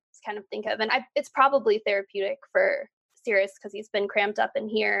all I could kind of think of. And it's probably therapeutic for Sirius because he's been cramped up in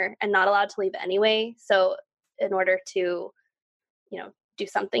here and not allowed to leave anyway. So in order to, do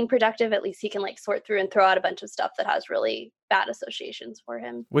something productive, at least he can like sort through and throw out a bunch of stuff that has really bad associations for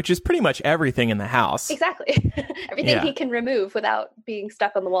him. Which is pretty much everything in the house. Exactly. Everything he can remove without being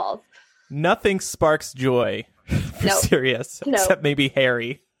stuck on the walls. Nothing sparks joy for Sirius, except maybe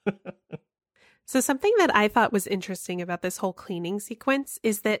Harry. So something that I thought was interesting about this whole cleaning sequence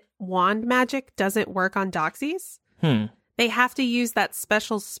is that wand magic doesn't work on doxies. They have to use that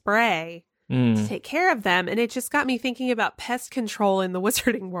special spray to take care of them. And it just got me thinking about pest control in the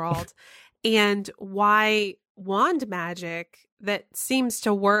wizarding world and why wand magic that seems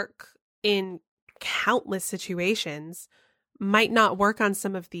to work in countless situations might not work on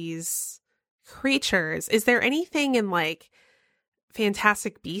some of these creatures. Is there anything in like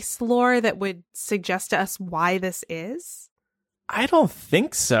Fantastic Beasts lore that would suggest to us why this is? I don't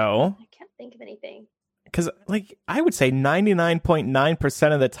think so. I can't think of anything. Because, I would say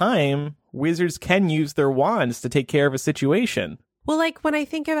 99.9% of the time, wizards can use their wands to take care of a situation. Well, when I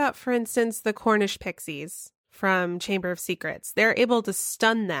think about, for instance, the Cornish pixies from Chamber of Secrets, they're able to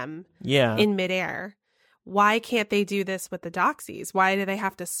stun them in midair. Why can't they do this with the doxies? Why do they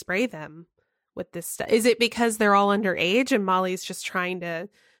have to spray them with this stuff? Is it because they're all underage and Molly's just trying to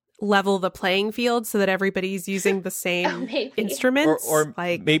level the playing field so that everybody's using the same instruments? Or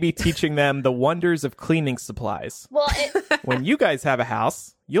maybe teaching them the wonders of cleaning supplies. Well, when you guys have a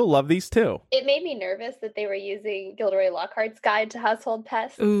house, you'll love these too. It made me nervous that they were using Gilderoy Lockhart's Guide to Household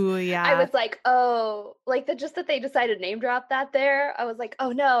Pests. Ooh, yeah. I was like, oh, like just that they decided to name drop that there. I was like,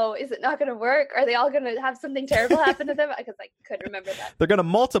 oh no, is it not going to work? Are they all going to have something terrible happen to them? Because I couldn't remember that. They're going to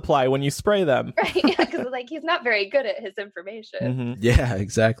multiply when you spray them. Right, yeah, because like he's not very good at his information. Mm-hmm. Yeah,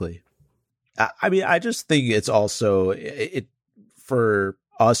 exactly. I mean, I just think it's also it for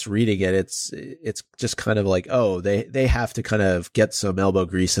us reading it. It's just kind of like, oh, they have to kind of get some elbow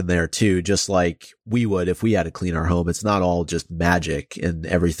grease in there too, just like we would if we had to clean our home. It's not all just magic and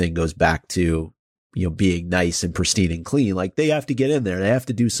everything goes back to, you know, being nice and pristine and clean. Like they have to get in there. They have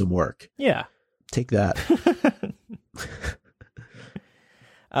to do some work. Yeah, take that.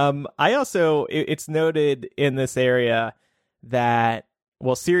 I also, it's noted in this area that,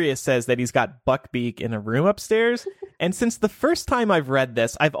 well, Sirius says that he's got Buckbeak in a room upstairs. And since the first time I've read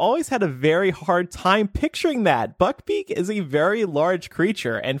this, I've always had a very hard time picturing that. Buckbeak is a very large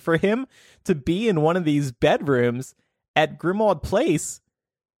creature. And for him to be in one of these bedrooms at Grimmauld Place,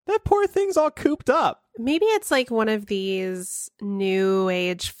 that poor thing's all cooped up. Maybe it's like one of these new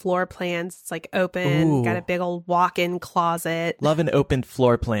age floor plans. It's like open, Ooh. got a big old walk-in closet. Love an open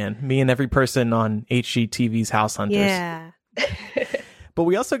floor plan. Me and every person on HGTV's House Hunters. Yeah. But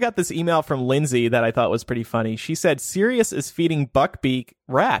we also got this email from Lindsay that I thought was pretty funny. She said, Sirius is feeding Buckbeak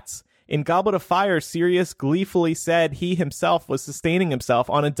rats. In Goblet of Fire, Sirius gleefully said he himself was sustaining himself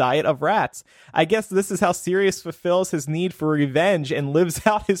on a diet of rats. I guess this is how Sirius fulfills his need for revenge and lives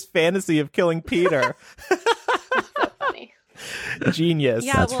out his fantasy of killing Peter. So funny. Genius.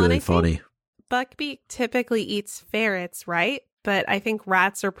 Yeah, That's well, really and I think funny. Buckbeak typically eats ferrets, right? But I think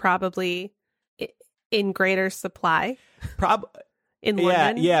rats are probably in greater supply in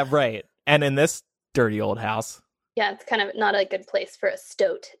London. Yeah, right. And in this dirty old house. Yeah, it's kind of not a good place for a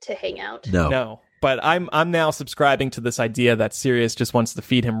stoat to hang out. No. But I'm now subscribing to this idea that Sirius just wants to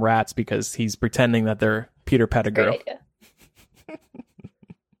feed him rats because he's pretending that they're Peter Pettigrew. Great idea.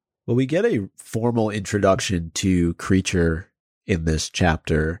 Well, we get a formal introduction to Creature in this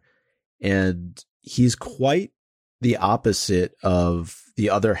chapter, and he's quite the opposite of the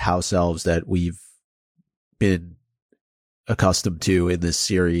other house elves that we've been accustomed to in this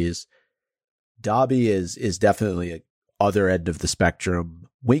series. Dobby is definitely a other end of the spectrum.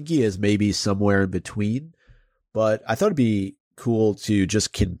 Winky is maybe somewhere in between, but I thought it'd be cool to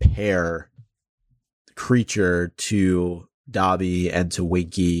just compare Creature to Dobby and to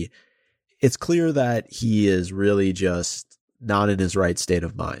Winky. It's clear that he is really just not in his right state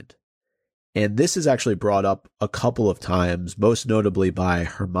of mind. And this is actually brought up a couple of times, most notably by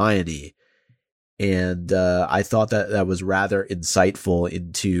Hermione. And I thought that was rather insightful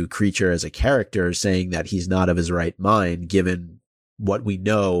into Creature as a character, saying that he's not of his right mind, given what we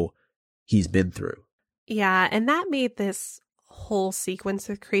know he's been through. Yeah, and that made this whole sequence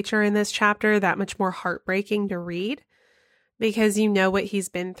of Creature in this chapter that much more heartbreaking to read, because you know what he's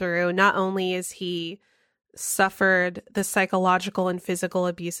been through. Not only is he suffered the psychological and physical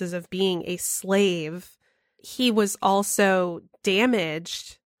abuses of being a slave, he was also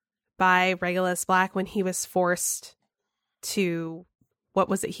damaged by Regulus Black when he was forced to, what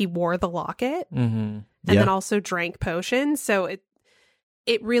was it? He wore the locket and then also drank potions. So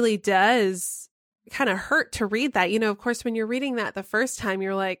it really does kind of hurt to read that. You know, of course, when you're reading that the first time,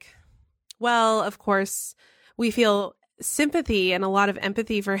 you're like, well, of course, we feel sympathy and a lot of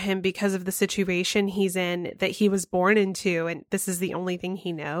empathy for him because of the situation he's in, that he was born into, and this is the only thing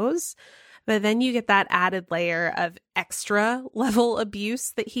he knows. But then you get that added layer of extra level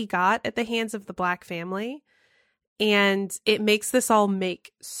abuse that he got at the hands of the Black family. And it makes this all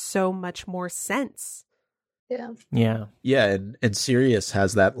make so much more sense. Yeah. Yeah, and Sirius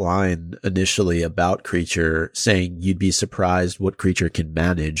has that line initially about Creature saying you'd be surprised what Creature can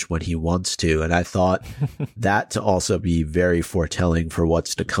manage when he wants to. And I thought that to also be very foretelling for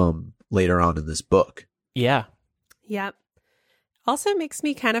what's to come later on in this book. Yeah. Yep. Also makes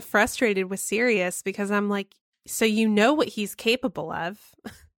me kind of frustrated with Sirius because I'm like, so you know what he's capable of.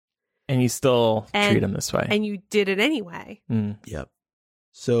 And you still treat him this way. And you did it anyway. Yep.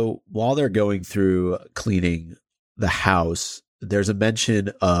 So while they're going through cleaning the house, there's a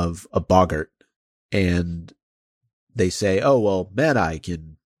mention of a boggart. And they say, oh, well, Mad Eye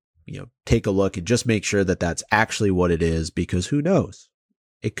can, take a look and just make sure that that's actually what it is, because who knows?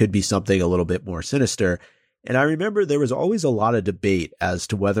 It could be something a little bit more sinister. And I remember there was always a lot of debate as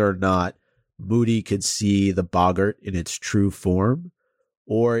to whether or not Moody could see the boggart in its true form,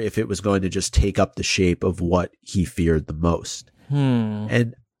 or if it was going to just take up the shape of what he feared the most.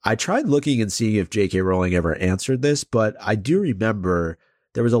 And I tried looking and seeing if J.K. Rowling ever answered this, but I do remember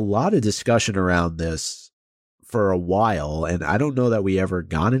there was a lot of discussion around this for a while, and I don't know that we ever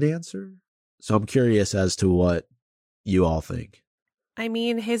got an answer. So I'm curious as to what you all think. I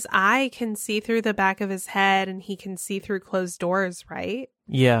mean, his eye can see through the back of his head and he can see through closed doors, right?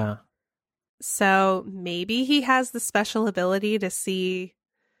 Yeah. So maybe he has the special ability to see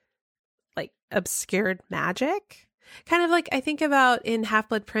like obscured magic. Kind of like I think about in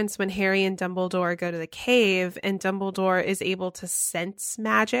Half-Blood Prince when Harry and Dumbledore go to the cave and Dumbledore is able to sense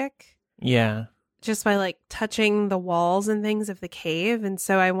magic. Yeah. Just by like touching the walls and things of the cave. And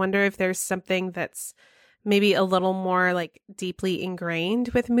so I wonder if there's something that's maybe a little more like deeply ingrained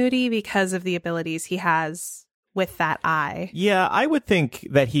with Moody because of the abilities he has with that eye. Yeah, I would think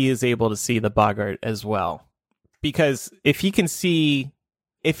that he is able to see the boggart as well. Because if he can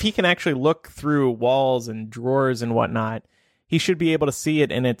actually look through walls and drawers and whatnot, he should be able to see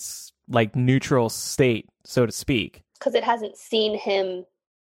it in its like neutral state, so to speak. Because it hasn't seen him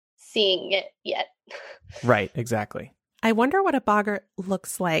seeing it yet. Right, exactly. I wonder what a boggart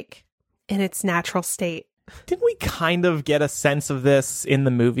looks like in its natural state. Didn't we kind of get a sense of this in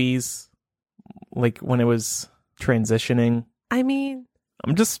the movies? Like when it was transitioning? I mean,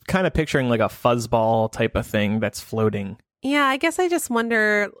 I'm just kind of picturing like a fuzzball type of thing that's floating. Yeah, I guess I just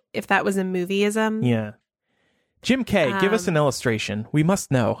wonder if that was a movieism. Yeah. Jim K, give us an illustration. We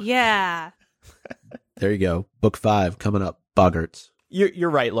must know. Yeah. There you go. Book 5 coming up. Boggarts. You're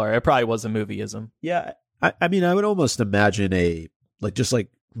right, Laura. It probably was a movieism. Yeah. I mean, I would almost imagine just like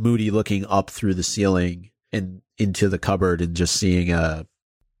Moody looking up through the ceiling and into the cupboard and just seeing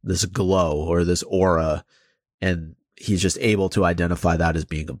this glow or this aura, and he's just able to identify that as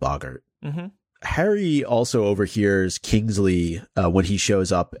being a boggart. Mm-hmm. Harry also overhears Kingsley when he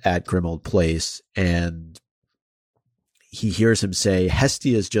shows up at Grimmauld Place, and he hears him say,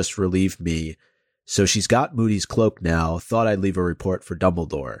 "Hestia's just relieved me, so she's got Moody's cloak now. Thought I'd leave a report for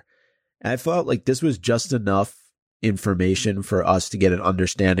Dumbledore." And I felt like this was just enough information for us to get an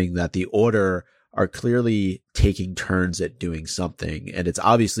understanding that the Order are clearly taking turns at doing something. And it's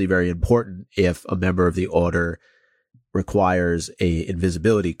obviously very important if a member of the Order requires a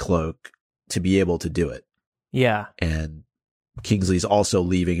invisibility cloak to be able to do it. Yeah. And Kingsley's also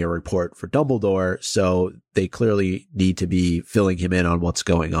leaving a report for Dumbledore, so they clearly need to be filling him in on what's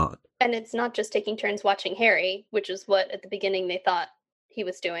going on. And it's not just taking turns watching Harry, which is what at the beginning they thought he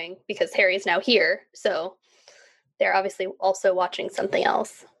was doing, because Harry is now here. So they're obviously also watching something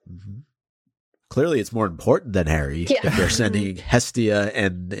else. Mm-hmm. Clearly, it's more important than Harry if they're sending Hestia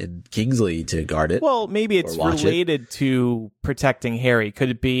and Kingsley to guard it. Well, maybe it's related to protecting Harry. Could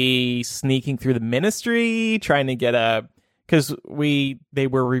it be sneaking through the Ministry, trying to get because they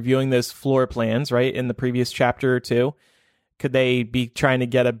were reviewing those floor plans, right, in the previous chapter or two. Could they be trying to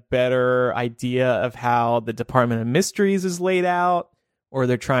get a better idea of how the Department of Mysteries is laid out? Or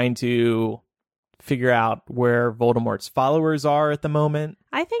they're trying to figure out where Voldemort's followers are at the moment?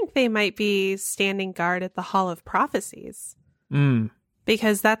 I think they might be standing guard at the Hall of Prophecies.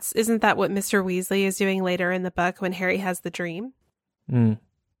 Because isn't that what Mr. Weasley is doing later in the book when Harry has the dream?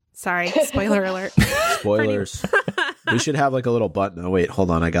 Sorry, spoiler alert. Spoilers. We should have like a little button. Oh, wait, hold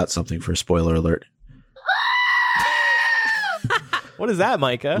on. I got something for spoiler alert. What is that,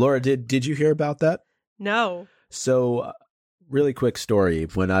 Micah? Laura, did you hear about that? No. So, really quick story.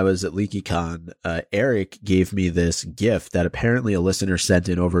 When I was at LeakyCon, Eric gave me this gift that apparently a listener sent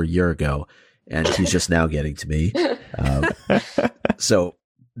in over a year ago, and he's just now getting to me. So,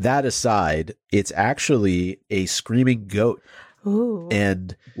 that aside, it's actually a screaming goat. Ooh.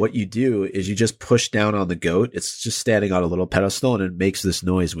 And what you do is you just push down on the goat. It's just standing on a little pedestal, and it makes this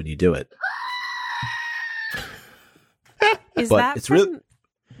noise when you do it. Is that from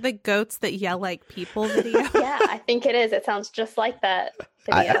the goats that yell like people video? Yeah, I think it is. It sounds just like that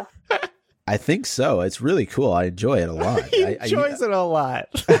video. I think so. It's really cool. I enjoy it a lot. He enjoys it a lot.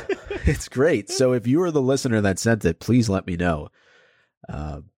 It's great. So if you were the listener that sent it, please let me know.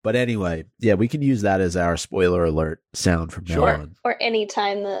 But anyway, yeah, we can use that as our spoiler alert sound from now on. Or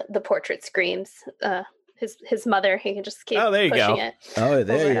anytime the portrait screams his mother, he can just keep pushing it over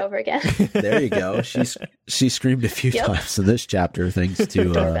and over again. There you go. She screamed a few times in this chapter thanks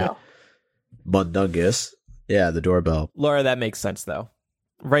to Mundungus. Yeah, the doorbell. Laura, that makes sense though.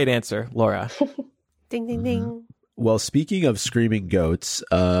 Right answer, Laura. Ding, ding, ding. Well, speaking of screaming goats,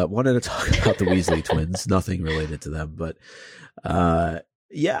 wanted to talk about the Weasley twins. Nothing related to them, but I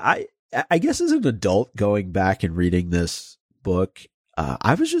guess as an adult going back and reading this book,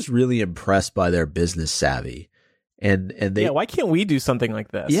 I was just really impressed by their business savvy. And they, why can't we do something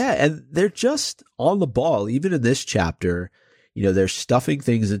like this? Yeah, and they're just on the ball. Even in this chapter, they're stuffing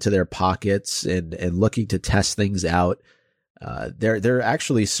things into their pockets and looking to test things out. they're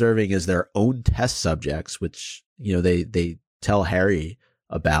actually serving as their own test subjects, which, they tell Harry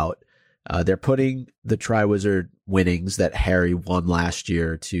about. They're putting the Triwizard winnings that Harry won last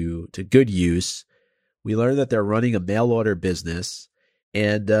year to good use. We learn that they're running a mail order business.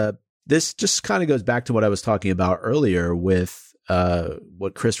 And this just kind of goes back to what I was talking about earlier with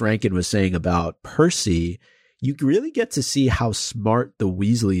what Chris Rankin was saying about Percy. You really get to see how smart the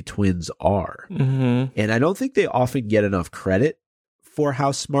Weasley twins are. Mm-hmm. And I don't think they often get enough credit for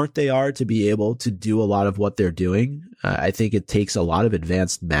how smart they are to be able to do a lot of what they're doing. I think it takes a lot of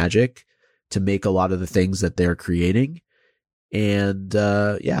advanced magic to make a lot of the things that they're creating. And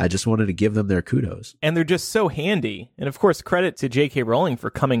I just wanted to give them their kudos. And they're just so handy. And of course, credit to J.K. Rowling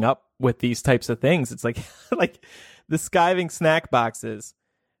for coming up with these types of things. It's like the skiving snack boxes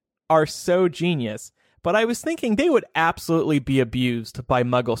are so genius. But I was thinking they would absolutely be abused by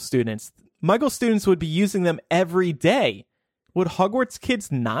Muggle students. Muggle students would be using them every day. Would Hogwarts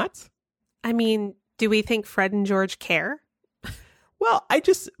kids not? I mean, do we think Fred and George care? Well,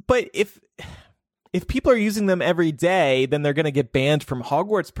 but if people are using them every day, then they're going to get banned from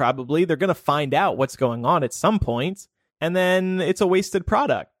Hogwarts probably. They're going to find out what's going on at some point, and then it's a wasted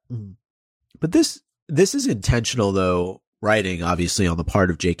product. But this is intentional, though, writing, obviously, on the part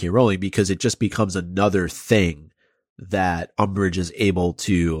of J.K. Rowling, because it just becomes another thing that Umbridge is able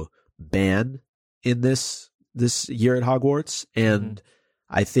to ban in this year at Hogwarts. And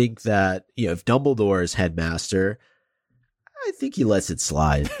I think that, if Dumbledore is headmaster, I think he lets it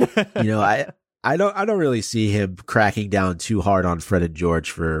slide. I don't really see him cracking down too hard on Fred and George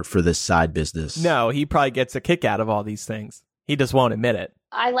for this side business. No, he probably gets a kick out of all these things. He just won't admit it.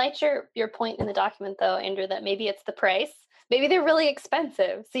 I liked your point in the document, though, Andrew, that maybe it's the price. Maybe they're really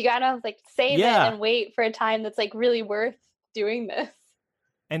expensive. So you gotta save it and wait for a time that's really worth doing this.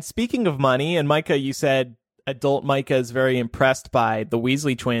 And speaking of money, and Micah, you said adult Micah is very impressed by the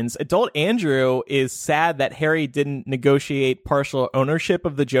Weasley twins. Adult Andrew is sad that Harry didn't negotiate partial ownership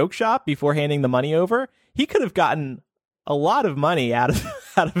of the joke shop before handing the money over. He could have gotten a lot of money out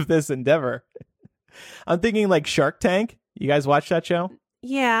of this endeavor. I'm thinking Shark Tank. You guys watch that show?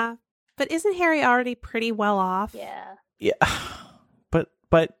 Yeah, but isn't Harry already pretty well off? Yeah. Yeah, but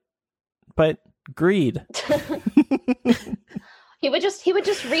greed. He would just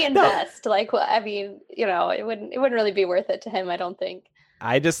reinvest. No. It wouldn't really be worth it to him, I don't think.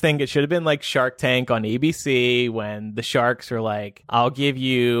 I just think it should have been like Shark Tank on ABC when the sharks are like, I'll give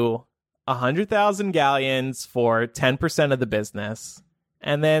you 100,000 galleons for 10% of the business.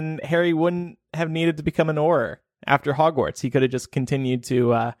 And then Harry wouldn't have needed to become an Auror after Hogwarts. He could have just continued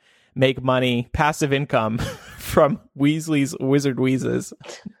to make money, passive income from Weasley's Wizard Wheezes.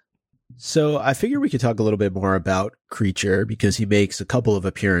 So I figure we could talk a little bit more about Creature because he makes a couple of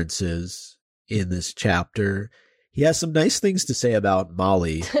appearances in this chapter. He has some nice things to say about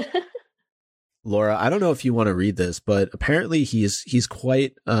Molly. Laura, I don't know if you want to read this, but apparently he's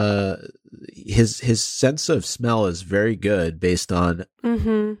quite his sense of smell is very good based on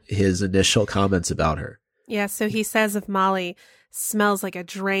his initial comments about her. Yeah, so he says of Molly, smells like a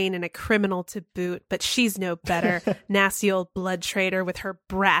drain and a criminal to boot, but she's no better. Nasty old blood traitor with her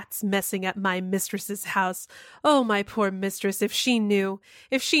brats messing up my mistress's house. Oh, my poor mistress, if she knew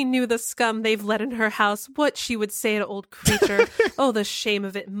the scum they've let in her house, what she would say to old Creature. Oh, the shame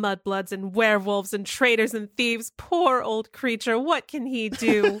of it, mudbloods and werewolves and traitors and thieves. Poor old Creature, what can he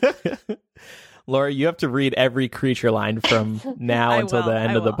do? Laura, you have to read every Creature line from now until the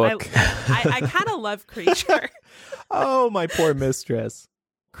end of the book. I kind of love Creature. Oh, my poor mistress.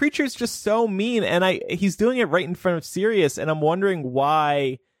 Creature's just so mean, and he's doing it right in front of Sirius, and I'm wondering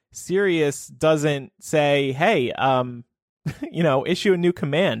why Sirius doesn't say, hey, issue a new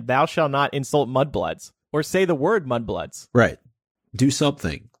command. Thou shalt not insult mudbloods, or say the word mudbloods. Right. Do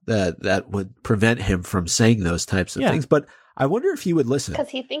something that would prevent him from saying those types of things. But I wonder if he would listen. Because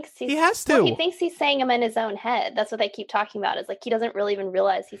he thinks he has to. Well, he thinks he's saying them in his own head. That's what they keep talking about. Is he doesn't really even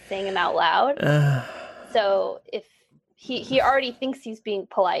realize he's saying them out loud. So if he already thinks he's being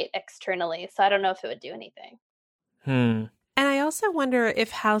polite externally, so I don't know if it would do anything. And I also wonder if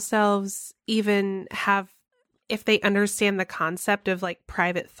house elves even if they understand the concept of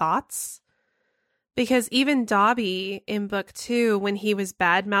private thoughts. Because even Dobby in book 2, when he was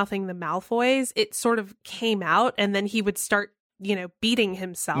bad-mouthing the Malfoys, it sort of came out and then he would start, beating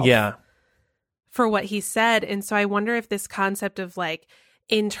himself for what he said. And so I wonder if this concept of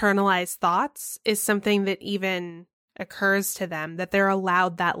internalized thoughts is something that even occurs to them, that they're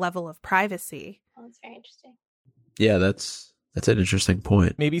allowed that level of privacy. Oh, that's very interesting. Yeah, that's an interesting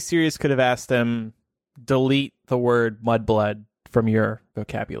point. Maybe Sirius could have asked him, delete the word mudblood from your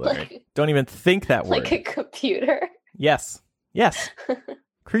vocabulary. Don't even think that word. Like a computer. Yes. Yes.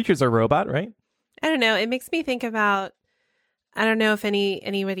 Creatures are robot, right? I don't know. It makes me think about, I don't know if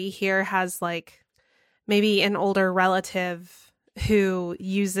anybody here has like maybe an older relative who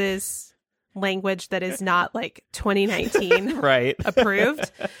uses language that is not like 2019 Right.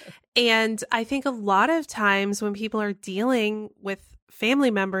 approved. And I think a lot of times when people are dealing with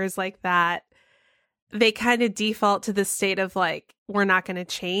family members like that, they kind of default to the state of like, we're not going to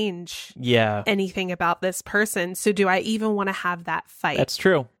change anything about this person. So do I even want to have that fight? That's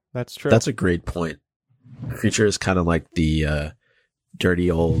true. That's true. That's a great point. Creature is kind of like the dirty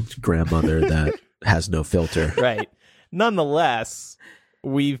old grandmother that has no filter. Right. Nonetheless,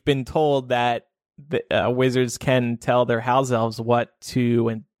 we've been told that wizards can tell their house elves what to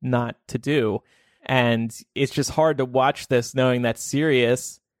and not to do. And it's just hard to watch this knowing that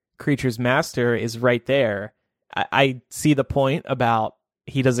Sirius, Creature's master, is right there. I see the point about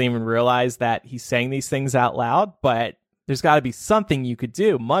he doesn't even realize that he's saying these things out loud, but there's got to be something you could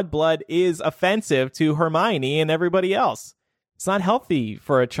do. Mudblood is offensive to Hermione and everybody else. It's not healthy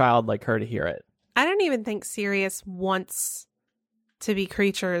for a child like her to hear it. I don't even think Sirius wants to be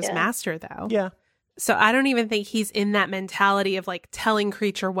Creature's master, though. Yeah. So I don't even think he's in that mentality of like telling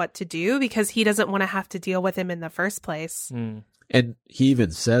Creature what to do because he doesn't want to have to deal with him in the first place. Mm. And he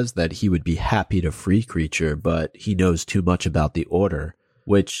even says that he would be happy to free Creature, but he knows too much about the Order,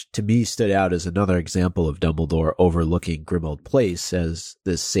 which to me stood out as another example of Dumbledore overlooking Grimmauld Place as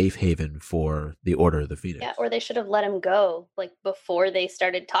this safe haven for the Order of the Phoenix. Yeah, or they should have let him go like before they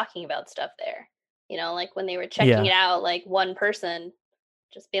started talking about stuff there. You know, like when they were checking it out, like one person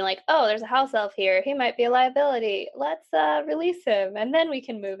just being like, oh, there's a house elf here. He might be a liability. Let's release him and then we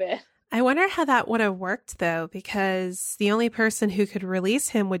can move it. I wonder how that would have worked, though, because the only person who could release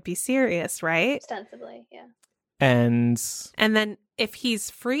him would be Sirius, right? Ostensibly, yeah. And then if he's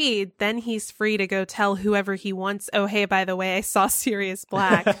freed, then he's free to go tell whoever he wants, oh, hey, by the way, I saw Sirius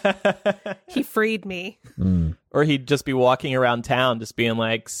Black. He freed me. Mm. Or he'd just be walking around town just being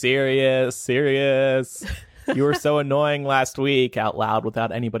like, Sirius, you were so annoying last week, out loud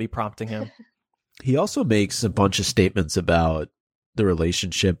without anybody prompting him. He also makes a bunch of statements about the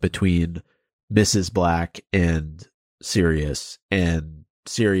relationship between Mrs. Black and Sirius. And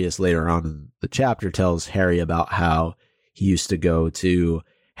Sirius later on in the chapter tells Harry about how he used to go to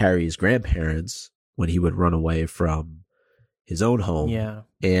Harry's grandparents when he would run away from his own home. Yeah.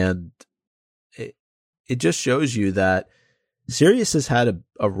 And it just shows you that Sirius has had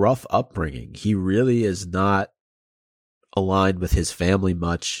a rough upbringing. He really is not aligned with his family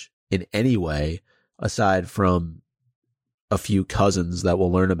much in any way, aside from a few cousins that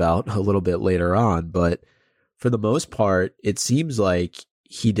we'll learn about a little bit later on. But for the most part, it seems like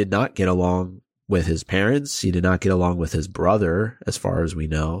he did not get along with his parents. He did not get along with his brother, as far as we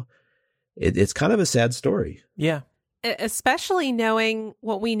know. It's kind of a sad story. Yeah. Especially knowing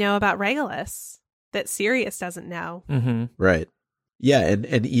what we know about Regulus that Sirius doesn't know. Mm-hmm. Right. Yeah,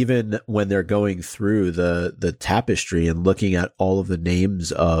 and even when they're going through the tapestry and looking at all of the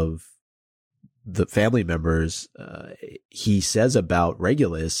names of the family members, he says about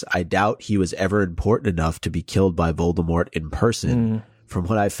Regulus, I doubt he was ever important enough to be killed by Voldemort in person. Mm. From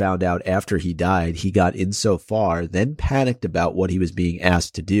what I found out after he died, he got in so far, then panicked about what he was being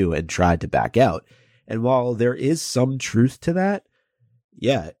asked to do and tried to back out. And while there is some truth to that,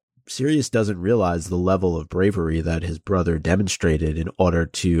 yeah, Sirius doesn't realize the level of bravery that his brother demonstrated in order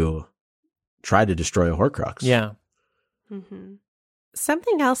to try to destroy a Horcrux. Yeah. Mm-hmm.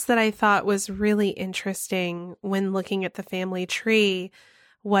 Something else that I thought was really interesting when looking at the family tree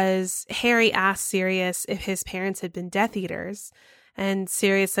was Harry asked Sirius if his parents had been Death Eaters. And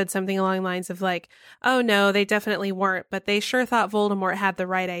Sirius said something along the lines of like, oh no, they definitely weren't, but they sure thought Voldemort had the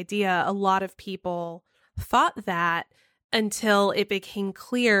right idea. A lot of people thought that until it became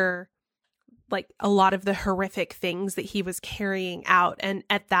clear, like a lot of the horrific things that he was carrying out. And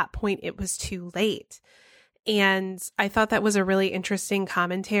at that point, it was too late. And I thought that was a really interesting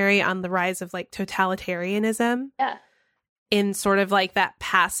commentary on the rise of like totalitarianism. Yeah. In sort of like that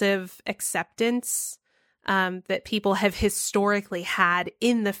passive acceptance that people have historically had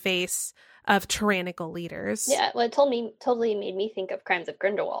in the face of tyrannical leaders. Yeah, well, it totally made me think of Crimes of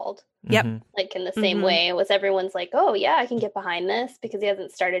Grindelwald. Yep. Mm-hmm. Like in the same way, it was everyone's like, oh yeah, I can get behind this because he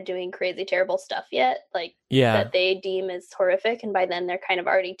hasn't started doing crazy, terrible stuff yet. Like that they deem as horrific. And by then they're kind of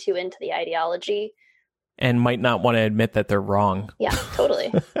already too into the ideology. And might not want to admit that they're wrong. Yeah, totally.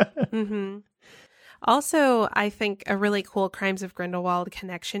 Mm-hmm. Also, I think a really cool Crimes of Grindelwald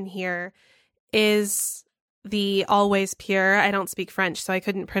connection here is the always pure. I don't speak French, so I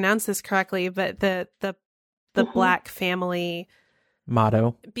couldn't pronounce this correctly, but the Black family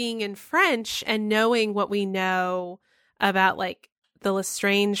motto being in French and knowing what we know about like the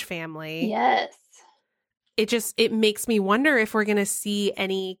Lestrange family. Yes. It makes me wonder if we're going to see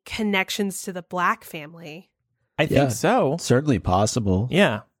any connections to the Black family. I think so. Certainly possible.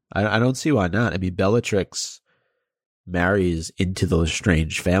 Yeah. I don't see why not. I mean, Bellatrix marries into the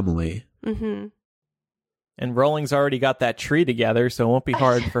Lestrange family. Mm-hmm. And Rowling's already got that tree together, so it won't be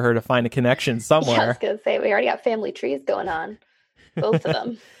hard for her to find a connection Yeah, I somewhere. was going to say, we already got family trees going on. Both of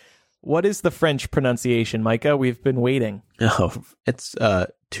them. What is the French pronunciation, Micah? We've been waiting. Oh, it's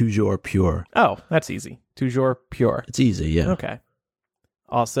toujours pure. Oh, that's easy. Toujours pure. It's easy, yeah. Okay.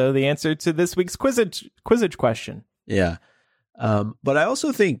 Also, the answer to this week's Quizzage question. Yeah. But I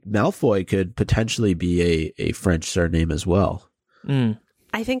also think Malfoy could potentially be a French surname as well.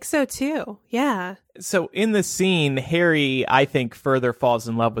 I think so too. Yeah. So in the scene, Harry, I think, further falls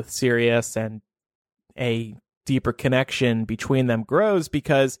in love with Sirius, and a deeper connection between them grows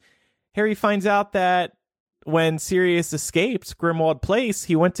because Harry finds out that when Sirius escaped Grimmauld Place,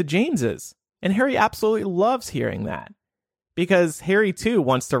 he went to James's. And Harry absolutely loves hearing that because Harry, too,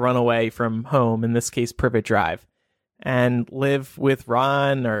 wants to run away from home, in this case, Privet Drive, and live with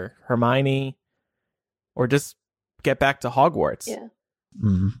Ron or Hermione or just get back to Hogwarts. Yeah.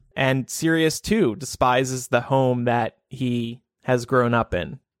 Mm-hmm. And Sirius, too, despises the home that he has grown up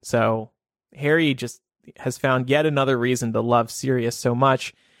in. So Harry just has found yet another reason to love Sirius so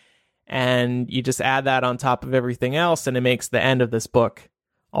much. And you just add that on top of everything else, and it makes the end of this book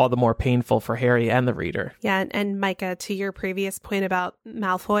all the more painful for Harry and the reader. Yeah, and Micah, to your previous point about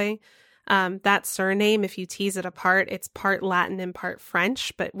Malfoy, that surname, if you tease it apart, it's part Latin and part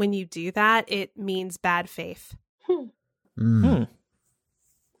French. But when you do that, it means bad faith.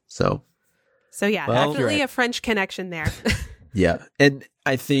 So yeah, well, definitely a French connection there. yeah. And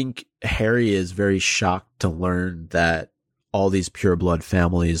I think Harry is very shocked to learn that all these pureblood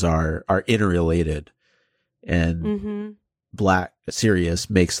families are interrelated. And Black Sirius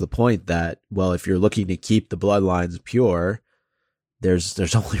makes the point that, well, if you're looking to keep the bloodlines pure,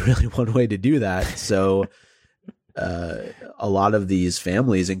 there's only really one way to do that. So a lot of these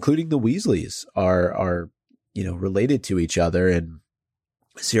families, including the Weasleys, are related to each other. And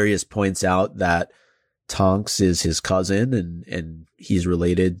Sirius points out that Tonks is his cousin, and he's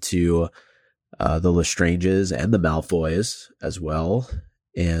related to the Lestranges and the Malfoys as well.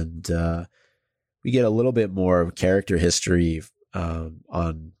 And we get a little bit more of character history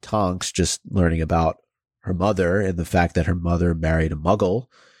on Tonks, just learning about her mother and the fact that her mother married a Muggle,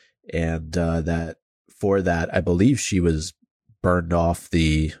 and that for that, I believe she was burned off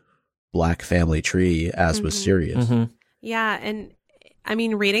the Black family tree, as was Sirius. Yeah, and I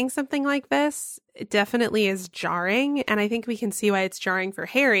mean, reading something like this, it definitely is jarring, and I think we can see why it's jarring for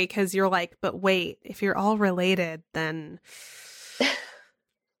Harry, because you're like, but wait, if you're all related, then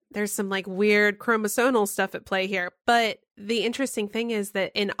there's some like weird chromosomal stuff at play here. But the interesting thing is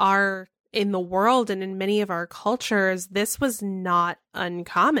that in the world and in many of our cultures, this was not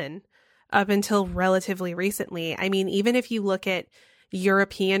uncommon up until relatively recently. I mean, even if you look at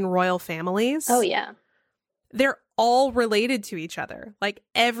European royal families. Oh, yeah. They're all related to each other. Like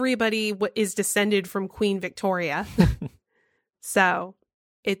everybody is descended from Queen Victoria. So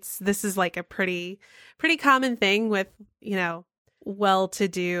this is like a pretty common thing with,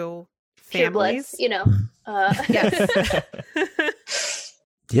 well-to-do families. Yes.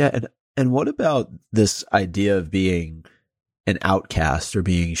 Yeah. And what about this idea of being an outcast or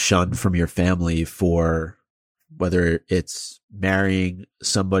being shunned from your family for whether it's marrying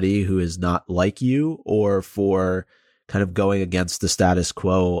somebody who is not like you or for kind of going against the status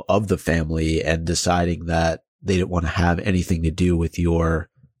quo of the family and deciding that they didn't want to have anything to do with your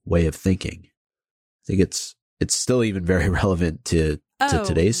way of thinking? I think it's still even very relevant to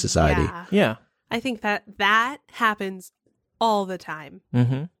today's society. Yeah. I think that happens all the time.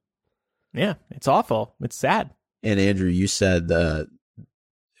 Mm-hmm. Yeah, it's awful. It's sad. And Andrew, you said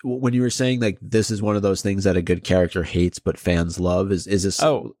when you were saying like this is one of those things that a good character hates but fans love, is this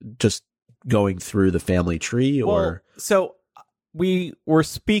just going through the family tree? Or so we were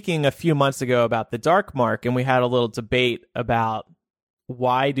speaking a few months ago about the Dark Mark, and we had a little debate about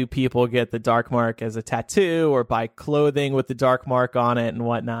why do people get the Dark Mark as a tattoo or buy clothing with the Dark Mark on it and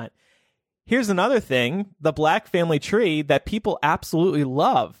whatnot. Here's another thing, the Black family tree that people absolutely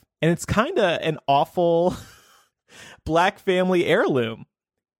love. And it's kind of an awful Black family heirloom.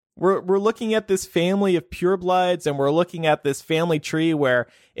 We're looking at this family of purebloods, and we're looking at this family tree where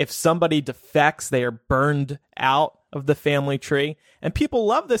if somebody defects, they are burned out of the family tree. And people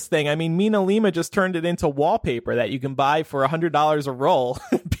love this thing. I mean, Mina Lima just turned it into wallpaper that you can buy for $100 a roll.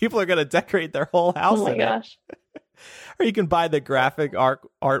 People are going to decorate their whole house. Oh my gosh. Or you can buy the graphic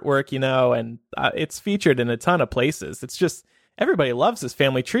artwork, and it's featured in a ton of places. It's just, everybody loves this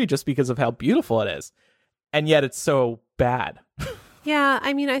family tree just because of how beautiful it is. And yet it's so bad. Yeah,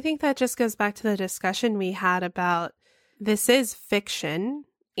 I mean, I think that just goes back to the discussion we had about this is fiction,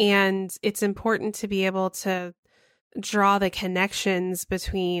 and it's important to be able to draw the connections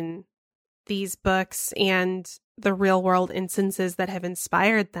between these books and the real world instances that have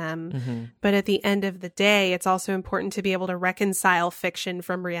inspired them. Mm-hmm. But at the end of the day, it's also important to be able to reconcile fiction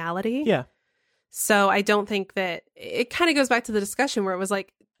from reality. Yeah. So I don't think that it kind of goes back to the discussion where it was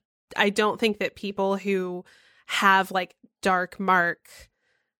like, I don't think that people who have like dark mark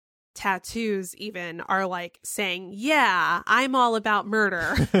tattoos even are like saying, yeah, I'm all about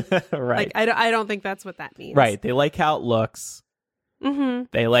murder. Right. Like, I don't think that's what that means. Right. They like how it looks. Mm-hmm.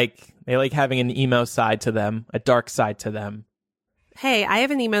 They like having an emo side to them, a dark side to them. Hey, I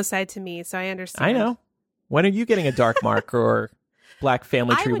have an emo side to me, so I understand. I know. When are you getting a dark mark or black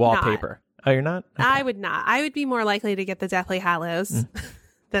family tree wallpaper? Not. Oh, you're not? Okay. I would not. I would be more likely to get the Deathly Hallows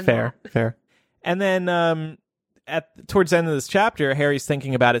than Fair. And then towards the end of this chapter, Harry's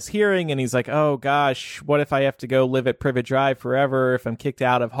thinking about his hearing, and he's like, oh gosh, what if I have to go live at Privet Drive forever if I'm kicked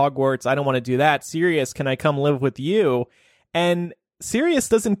out of Hogwarts? I don't want to do that. Sirius, can I come live with you? And Sirius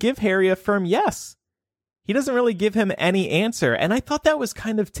doesn't give Harry a firm yes. He doesn't really give him any answer. And I thought that was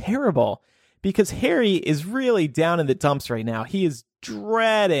kind of terrible because Harry is really down in the dumps right now. He is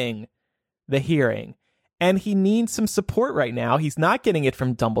dreading the hearing and he needs some support right now. He's not getting it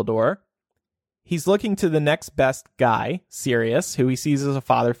from Dumbledore. He's looking to the next best guy, Sirius, who he sees as a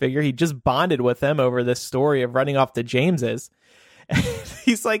father figure. He just bonded with him over this story of running off the Jameses. And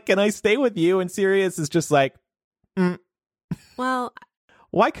he's like, can I stay with you? And Sirius is just like, Well,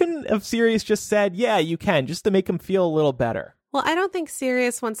 why couldn't have Sirius just said, yeah, you can, just to make him feel a little better? Well, I don't think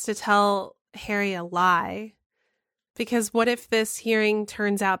Sirius wants to tell Harry a lie. Because what if this hearing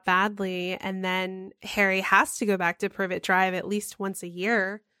turns out badly and then Harry has to go back to Privet Drive at least once a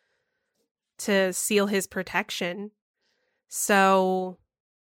year to seal his protection? So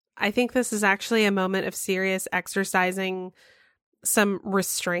I think this is actually a moment of Sirius exercising some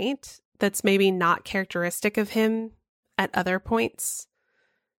restraint that's maybe not characteristic of him at other points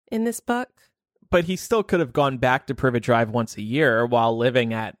in this book. But he still could have gone back to Privet Drive once a year while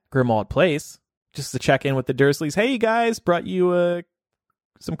living at Grimmauld Place, just to check in with the Dursleys. Hey, you guys, brought you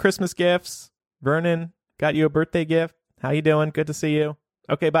some Christmas gifts. Vernon, got you a birthday gift. How you doing? Good to see you.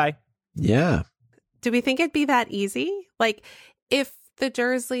 Okay, bye. Yeah. Do we think it'd be that easy? Like, if the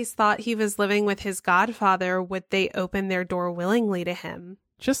Dursleys thought he was living with his godfather, would they open their door willingly to him?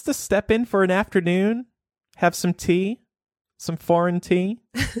 Just to step in for an afternoon, have some tea, some foreign tea.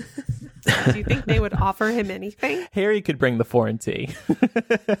 Do you think they would offer him anything? Harry could bring the foreign tea.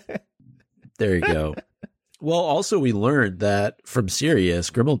 There you go. Well, also we learned that from Sirius,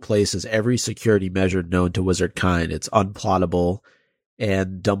 Grimmauld Place has every security measure known to wizard kind. It's unplottable,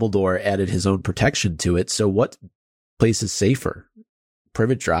 and Dumbledore added his own protection to it. So what place is safer?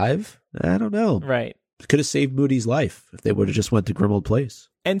 Privet Drive? I don't know. Right. Could have saved Moody's life if they would have just went to Grimmauld Place.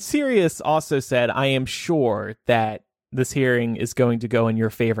 And Sirius also said, I am sure that this hearing is going to go in your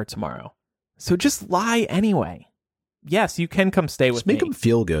favor tomorrow. So just lie anyway. Yes, you can come stay with me. Make him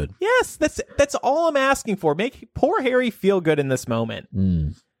feel good. Yes, that's all I'm asking for. Make poor Harry feel good in this moment.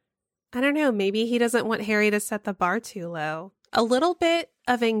 I don't know. Maybe he doesn't want Harry to set the bar too low. A little bit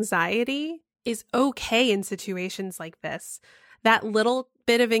of anxiety is okay in situations like this. That little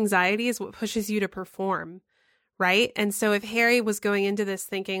bit of anxiety is what pushes you to perform, right? And so if Harry was going into this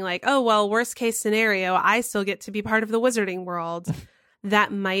thinking like, oh, well, worst case scenario, I still get to be part of the wizarding world,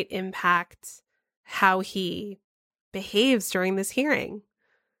 that might impact how he behaves during this hearing.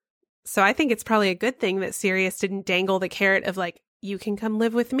 So I think it's probably a good thing that Sirius didn't dangle the carrot of like, you can come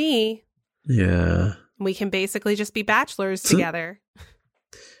live with me. Yeah. We can basically just be bachelors together.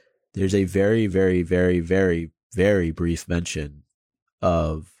 There's a very, very, very, very, very brief mention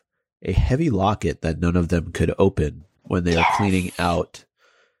of a heavy locket that none of them could open when they are cleaning out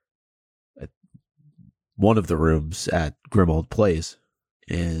one of the rooms at Grimmauld Place.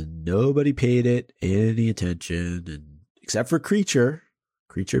 And nobody paid it any attention, and except for Creature.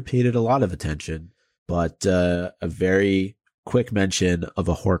 Creature paid it a lot of attention, but a very quick mention of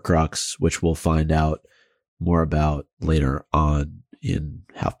a Horcrux, which we'll find out more about later on in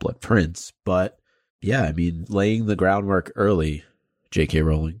Half-Blood Prince. But yeah, I mean, laying the groundwork early, J.K.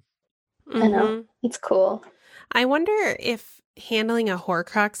 Rowling. I know. It's cool. I wonder if handling a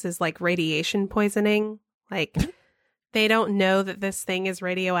Horcrux is like radiation poisoning. Like, they don't know that this thing is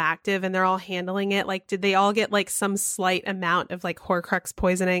radioactive and they're all handling it. Like, did they all get like some slight amount of like Horcrux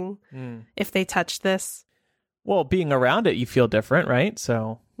poisoning if they touched this? Well, being around it, you feel different, right?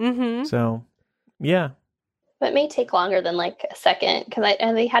 So, yeah. But it may take longer than like a second because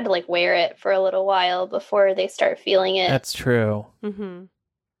they had to like wear it for a little while before they start feeling it. That's true. Mm-hmm.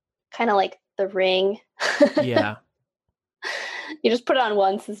 Kind of like the ring. Yeah. You just put it on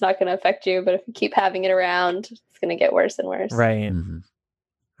once, it's not going to affect you. But if you keep having it around, it's going to get worse and worse. Right. Mm-hmm.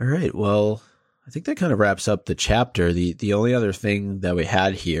 All right. Well, I think that kind of wraps up the chapter. The only other thing that we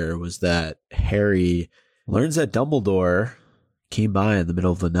had here was that Harry learns that Dumbledore came by in the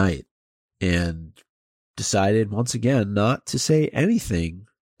middle of the night and decided once again not to say anything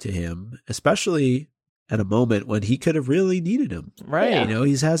to him, especially at a moment when he could have really needed him. Right. You know,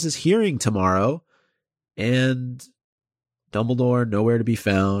 he has his hearing tomorrow and Dumbledore nowhere to be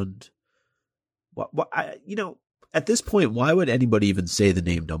found. At this point, why would anybody even say the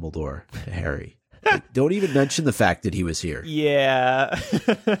name Dumbledore to Harry? Like, don't even mention the fact that he was here. Yeah.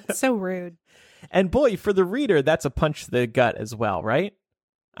 So rude. And boy, for the reader, that's a punch to the gut as well, right?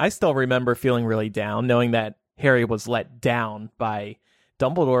 I still remember feeling really down, knowing that Harry was let down by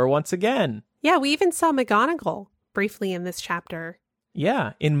Dumbledore once again. Yeah, we even saw McGonagall briefly in this chapter.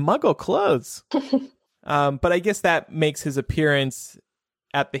 Yeah, in Muggle clothes. But I guess that makes his appearance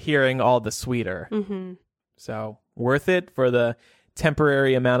at the hearing all the sweeter. Mm-hmm. So, worth it for the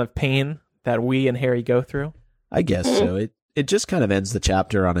temporary amount of pain that we and Harry go through? I guess so. It just kind of ends the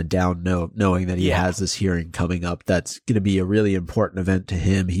chapter on a down note, knowing that he has this hearing coming up. That's going to be a really important event to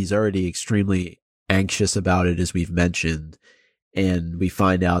him. He's already extremely anxious about it, as we've mentioned. And we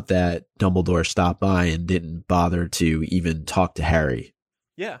find out that Dumbledore stopped by and didn't bother to even talk to Harry.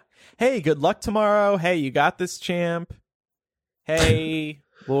 Yeah. Hey, good luck tomorrow. Hey, you got this, champ. Hey,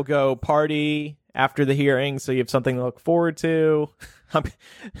 we'll go party after the hearing so you have something to look forward to. I'm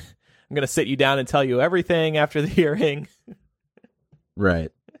going to sit you down and tell you everything after the hearing.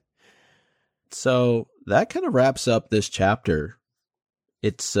 Right. So that kind of wraps up this chapter.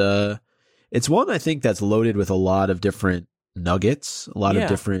 It's one I think that's loaded with a lot of different nuggets, a lot of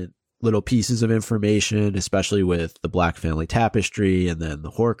different little pieces of information, especially with the Black Family Tapestry and then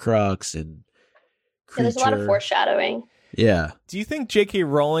the Horcrux and Creature. There's a lot of foreshadowing. Yeah. Do you think J.K.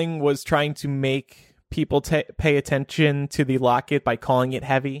 Rowling was trying to make people pay attention to the locket by calling it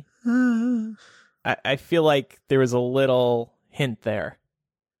heavy? I feel like there was a little hint there.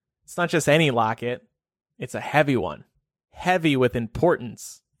 It's not just any locket. It's a heavy one. Heavy with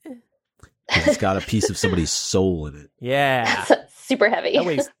importance. It's got a piece of somebody's soul in it. Yeah. Super heavy. That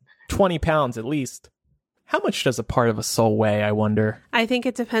weighs 20 pounds at least. How much does a part of a soul weigh, I wonder? I think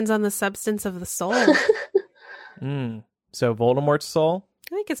it depends on the substance of the soul. So Voldemort's soul?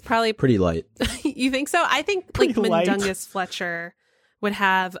 I think it's probably pretty light. You think so? I think Pretty light. Mundungus Fletcher would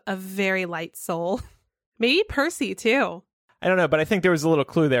have a very light soul. Maybe Percy too. I don't know, but I think there was a little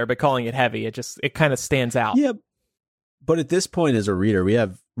clue there, but calling it heavy, it kind of stands out. Yeah. But at this point as a reader, we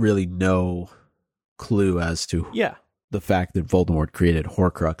have really no clue as to the fact that Voldemort created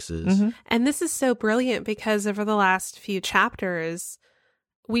Horcruxes. Mm-hmm. And this is so brilliant because over the last few chapters,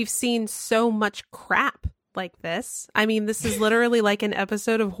 we've seen so much crap like this. I mean, this is literally like an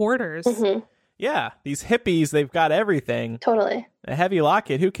episode of Hoarders. Mm-hmm. Yeah, these hippies, they've got everything. Totally. A heavy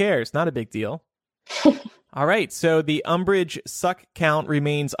locket, who cares? Not a big deal. All right, so the Umbridge suck count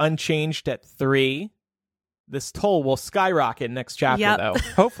remains unchanged at 3. This toll will skyrocket next chapter, though.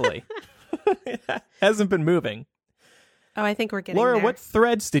 Hopefully. It hasn't been moving. Oh, I think we're getting Laura, there. what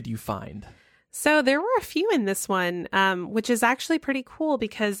threads did you find? So there were a few in this one, which is actually pretty cool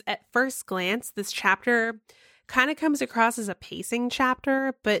because at first glance, this chapter kind of comes across as a pacing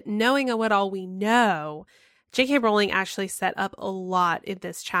chapter, but knowing what all we know, J.K. Rowling actually set up a lot in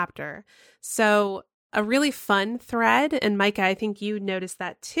this chapter. So a really fun thread, and Micah, I think you noticed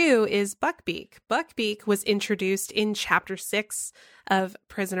that too, is Buckbeak. Buckbeak was introduced in Chapter 6 of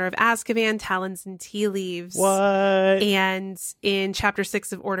Prisoner of Azkaban, Talons and Tea Leaves. What? And in Chapter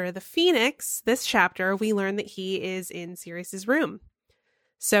 6 of Order of the Phoenix, this chapter, we learn that he is in Sirius's room.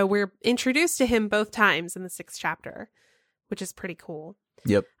 So we're introduced to him both times in the 6th chapter, which is pretty cool.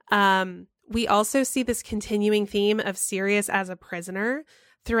 Yep. We also see this continuing theme of Sirius as a prisoner.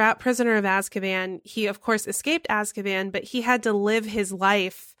 Throughout Prisoner of Azkaban, he, of course, escaped Azkaban, but he had to live his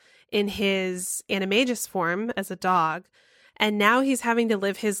life in his animagus form as a dog. And now he's having to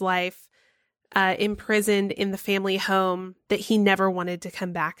live his life imprisoned in the family home that he never wanted to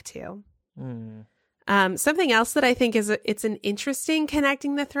come back to. Something else that I think is it's an interesting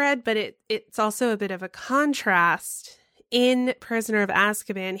connecting the thread, but it's also a bit of a contrast. In Prisoner of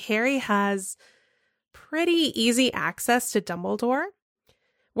Azkaban, Harry has pretty easy access to Dumbledore.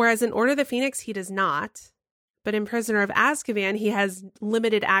 Whereas in Order of the Phoenix, he does not. But in Prisoner of Azkaban, he has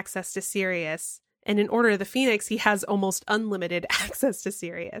limited access to Sirius And in Order of the Phoenix, he has almost unlimited access to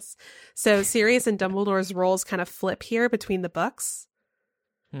Sirius. So Sirius and Dumbledore's roles kind of flip here between the books,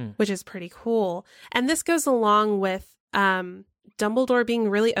 which is pretty cool. And this goes along with Dumbledore being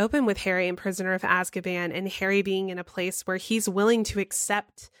really open with Harry in Prisoner of Azkaban, and Harry being in a place where he's willing to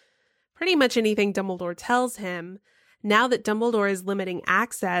accept pretty much anything Dumbledore tells him. Now that Dumbledore is limiting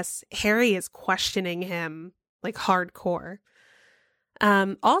access, Harry is questioning him like hardcore.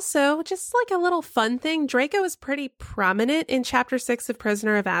 Also, just like a little fun thing, Draco is pretty prominent in Chapter 6 of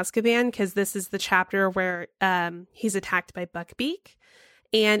Prisoner of Azkaban because this is the chapter where he's attacked by Buckbeak.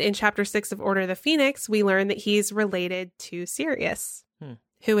 And in Chapter 6 of Order of the Phoenix, we learn that he's related to Sirius,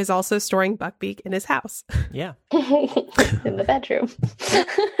 who is also storing Buckbeak in his house. Yeah. In the bedroom.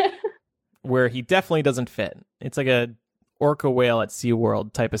 Where he definitely doesn't fit. It's like a orca whale at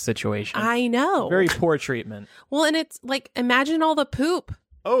SeaWorld type of situation. I know. Very poor treatment. Well, and it's like, imagine all the poop.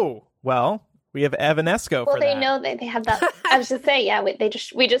 Oh, well, we have Evanesco for that. Well, they know they have that. I was just saying, yeah,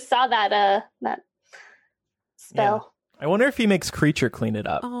 we just saw that spell. Yeah. I wonder if he makes Creature clean it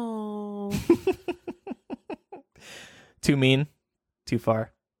up. Oh. Too mean? Too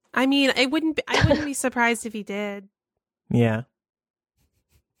far? I mean, I wouldn't be surprised if he did. Yeah.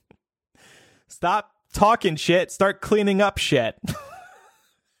 Stop talking shit. Start cleaning up shit.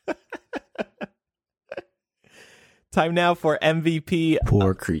 Time now for MVP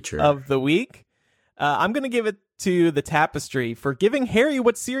Poor Creature of the week. I'm going to give it to the Tapestry for giving Harry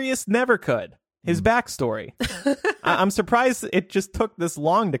what Sirius never could. His backstory. I'm surprised it just took this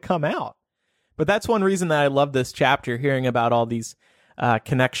long to come out. But that's one reason that I love this chapter, hearing about all these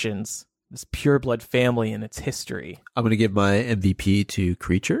connections, this pureblood family and its history. I'm going to give my MVP to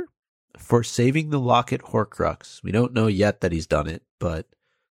Creature for saving the locket Horcrux. We don't know yet that he's done it, but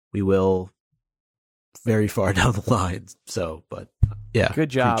we will very far down the line. So, but yeah. Good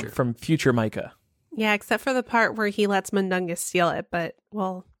job Creature. from future Micah. Yeah, except for the part where he lets Mundungus steal it, but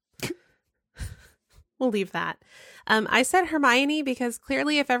we'll leave that. I said Hermione because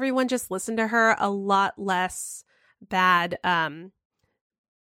clearly if everyone just listened to her, a lot less bad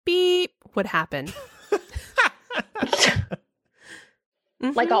beep would happen.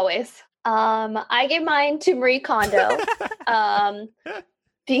 Like always. I give mine to Marie Kondo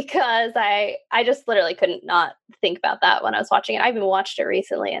because I just literally couldn't not think about that when I was watching it. I even watched it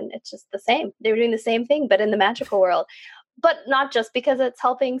recently, and it's just the same. They were doing the same thing, but in the magical world. But not just because it's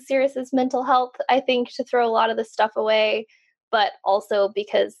helping Sirius's mental health, I think, to throw a lot of this stuff away, but also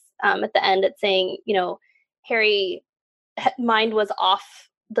because at the end it's saying, you know, Harry mind was off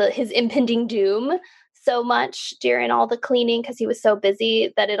his impending doom so much during all the cleaning because he was so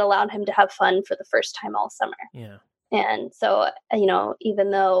busy that it allowed him to have fun for the first time all summer. Yeah. And so, you know,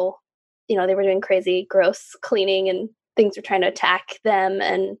 even though, you know, they were doing crazy, gross cleaning and things were trying to attack them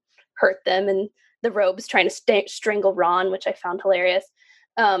and hurt them, and the robes trying to strangle Ron, which I found hilarious.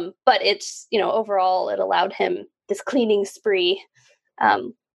 But it's, you know, overall, it allowed him, this cleaning spree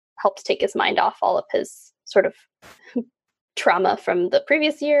helped take his mind off all of his sort of trauma from the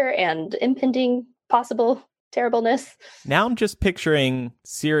previous year and impending possible terribleness. Now I'm just picturing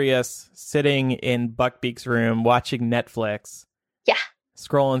Sirius sitting in Buckbeak's room watching Netflix. Yeah.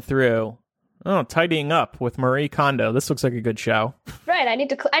 Scrolling through. Oh, tidying up with Marie Kondo. This looks like a good show. Right. I need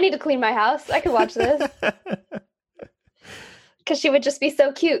to clean my house. I could watch this. Because she would just be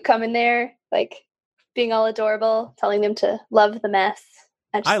so cute coming there, like being all adorable, telling them to love the mess.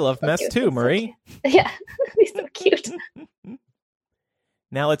 I love mess too, Marie. So yeah. He's so cute.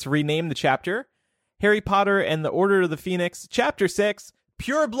 Now let's rename the chapter. Harry Potter and the Order of the Phoenix, Chapter 6,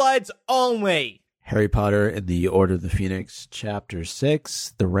 Pure Bloods Only. Harry Potter and the Order of the Phoenix, Chapter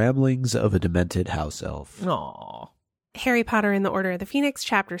 6, The Ramblings of a Demented House Elf. Aww. Harry Potter and the Order of the Phoenix,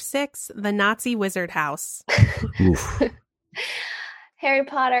 Chapter 6, The Nazi Wizard House. Oof. Harry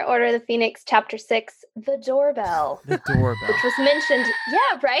Potter, Order of the Phoenix, Chapter 6, The Doorbell. The doorbell. Which was mentioned,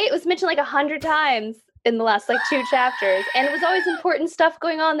 yeah, right? It was mentioned like 100 times in the last, like, 2 chapters. And it was always important stuff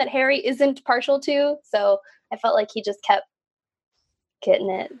going on that Harry isn't partial to. So I felt like he just kept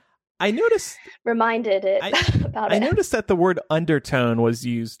getting it. I noticed... Reminded it about it. I noticed that the word undertone was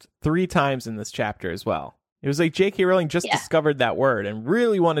used 3 times in this chapter as well. It was like J.K. Rowling just discovered that word and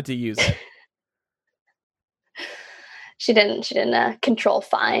really wanted to use it. She didn't control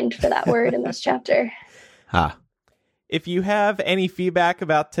find for that word in this chapter. Ha. If you have any feedback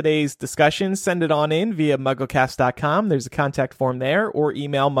about today's discussion, send it on in via mugglecast.com. There's a contact form there, or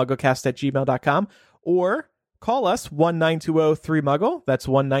email mugglecast@gmail.com, or call us 1-920-3MUGGLE. That's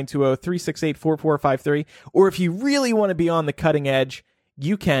 1-920-368-4453. Or if you really want to be on the cutting edge,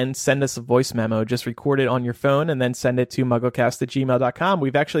 you can send us a voice memo. Just record it on your phone and then send it to mugglecast@gmail.com.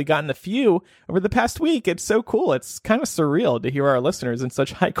 We've actually gotten a few over the past week. It's so cool. It's kind of surreal to hear our listeners in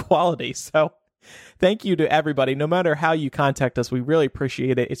such high quality. So thank you to everybody. No matter how you contact us, we really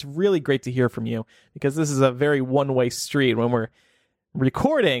appreciate it. It's really great to hear from you because this is a very one-way street. When we're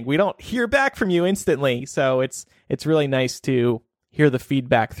recording, we don't hear back from you instantly. So it's really nice to hear the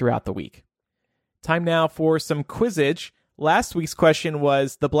feedback throughout the week. Time now for some quizzage. Last week's question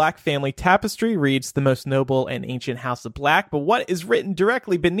was, the Black family tapestry reads the most noble and ancient house of Black, but what is written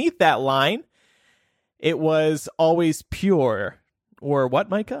directly beneath that line? It was always pure. Or what,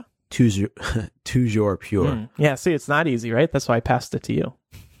 Micah? Toujours pure. Yeah, see, it's not easy, right? That's why I passed it to you.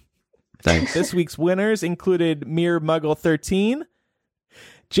 Thanks. This week's winners included Mere Muggle 13,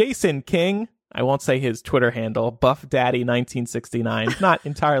 Jason King, I won't say his Twitter handle, Buff Daddy 1969, not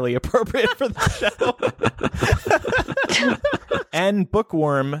entirely appropriate for the show, and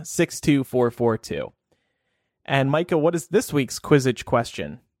Bookworm 62442. And Micah, what is this week's Quizzage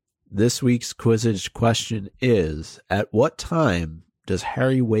question? This week's Quizzage question is, at what time does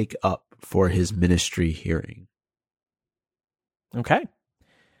Harry wake up for his ministry hearing? Okay.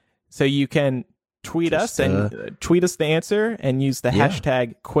 So you can tweet us and tweet us the answer and use the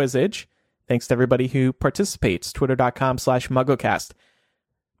hashtag Quizzage. Thanks to everybody who participates. Twitter.com/MuggleCast.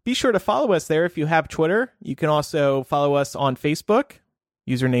 Be sure to follow us there if you have Twitter. You can also follow us on Facebook,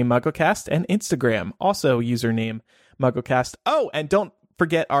 username MuggleCast, and Instagram, also username MuggleCast. Oh, and don't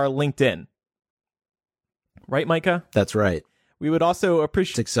forget our LinkedIn. Right, Micah? That's right. We would also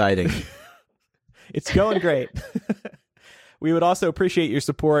appreciate... It's exciting. It's going great. We would also appreciate your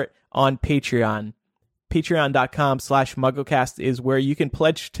support on Patreon. Patreon.com/MuggleCast is where you can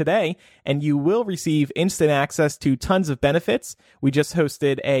pledge today, and you will receive instant access to tons of benefits. We just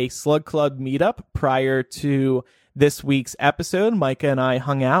hosted a Slug Club meetup prior to this week's episode. Micah and I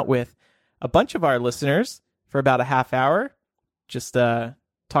hung out with a bunch of our listeners for about a half hour. Just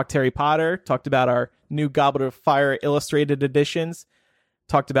talked Harry Potter, talked about our new Goblet of Fire illustrated editions,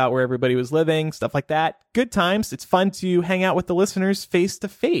 talked about where everybody was living, stuff like that. Good times. It's fun to hang out with the listeners face to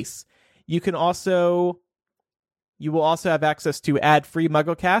face. You will also have access to ad-free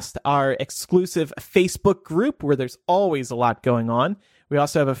MuggleCast, our exclusive Facebook group where there's always a lot going on. We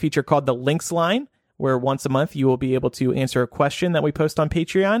also have a feature called the Links Line, where once a month you will be able to answer a question that we post on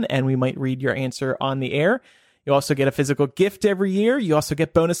Patreon, and we might read your answer on the air. You also get a physical gift every year. You also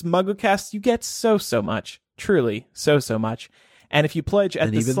get bonus MuggleCasts. You get so much. Truly, so much. And if you pledge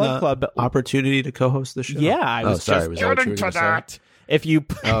at the Slug Club... opportunity to co-host the show? Yeah, I was just getting to that. If you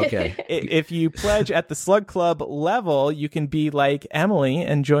if you pledge at the Slug Club level, you can be like Emily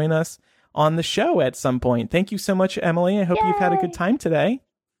and join us on the show at some point. Thank you so much, Emily. I hope you've had a good time today.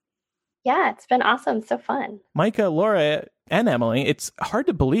 Yeah, it's been awesome. So fun. Micah, Laura, and Emily, it's hard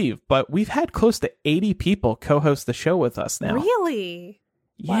to believe, but we've had close to 80 people co-host the show with us now. Really?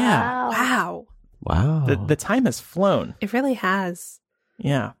 Yeah. Wow. The time has flown. It really has.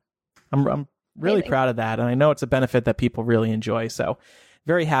 Yeah. I'm really proud of that, and I know it's a benefit that people really enjoy, so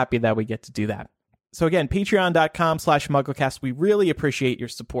very happy that we get to do that. So again, patreon.com/MuggleCast. We really appreciate your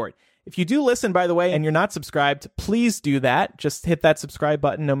support. If you do listen, by the way, and you're not subscribed, please do that. Just hit that subscribe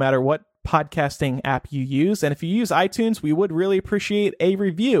button no matter what podcasting app you use. And if you use iTunes, we would really appreciate a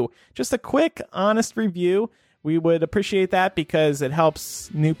review. Just a quick, honest review. We would appreciate that because it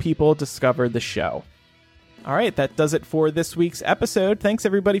helps new people discover the show. All right, that does it for this week's episode. Thanks,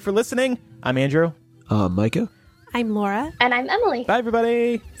 everybody, for listening. I'm Andrew. Micah. I'm Laura. And I'm Emily. Bye,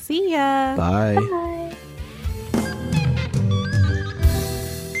 everybody. See ya. Bye. Bye.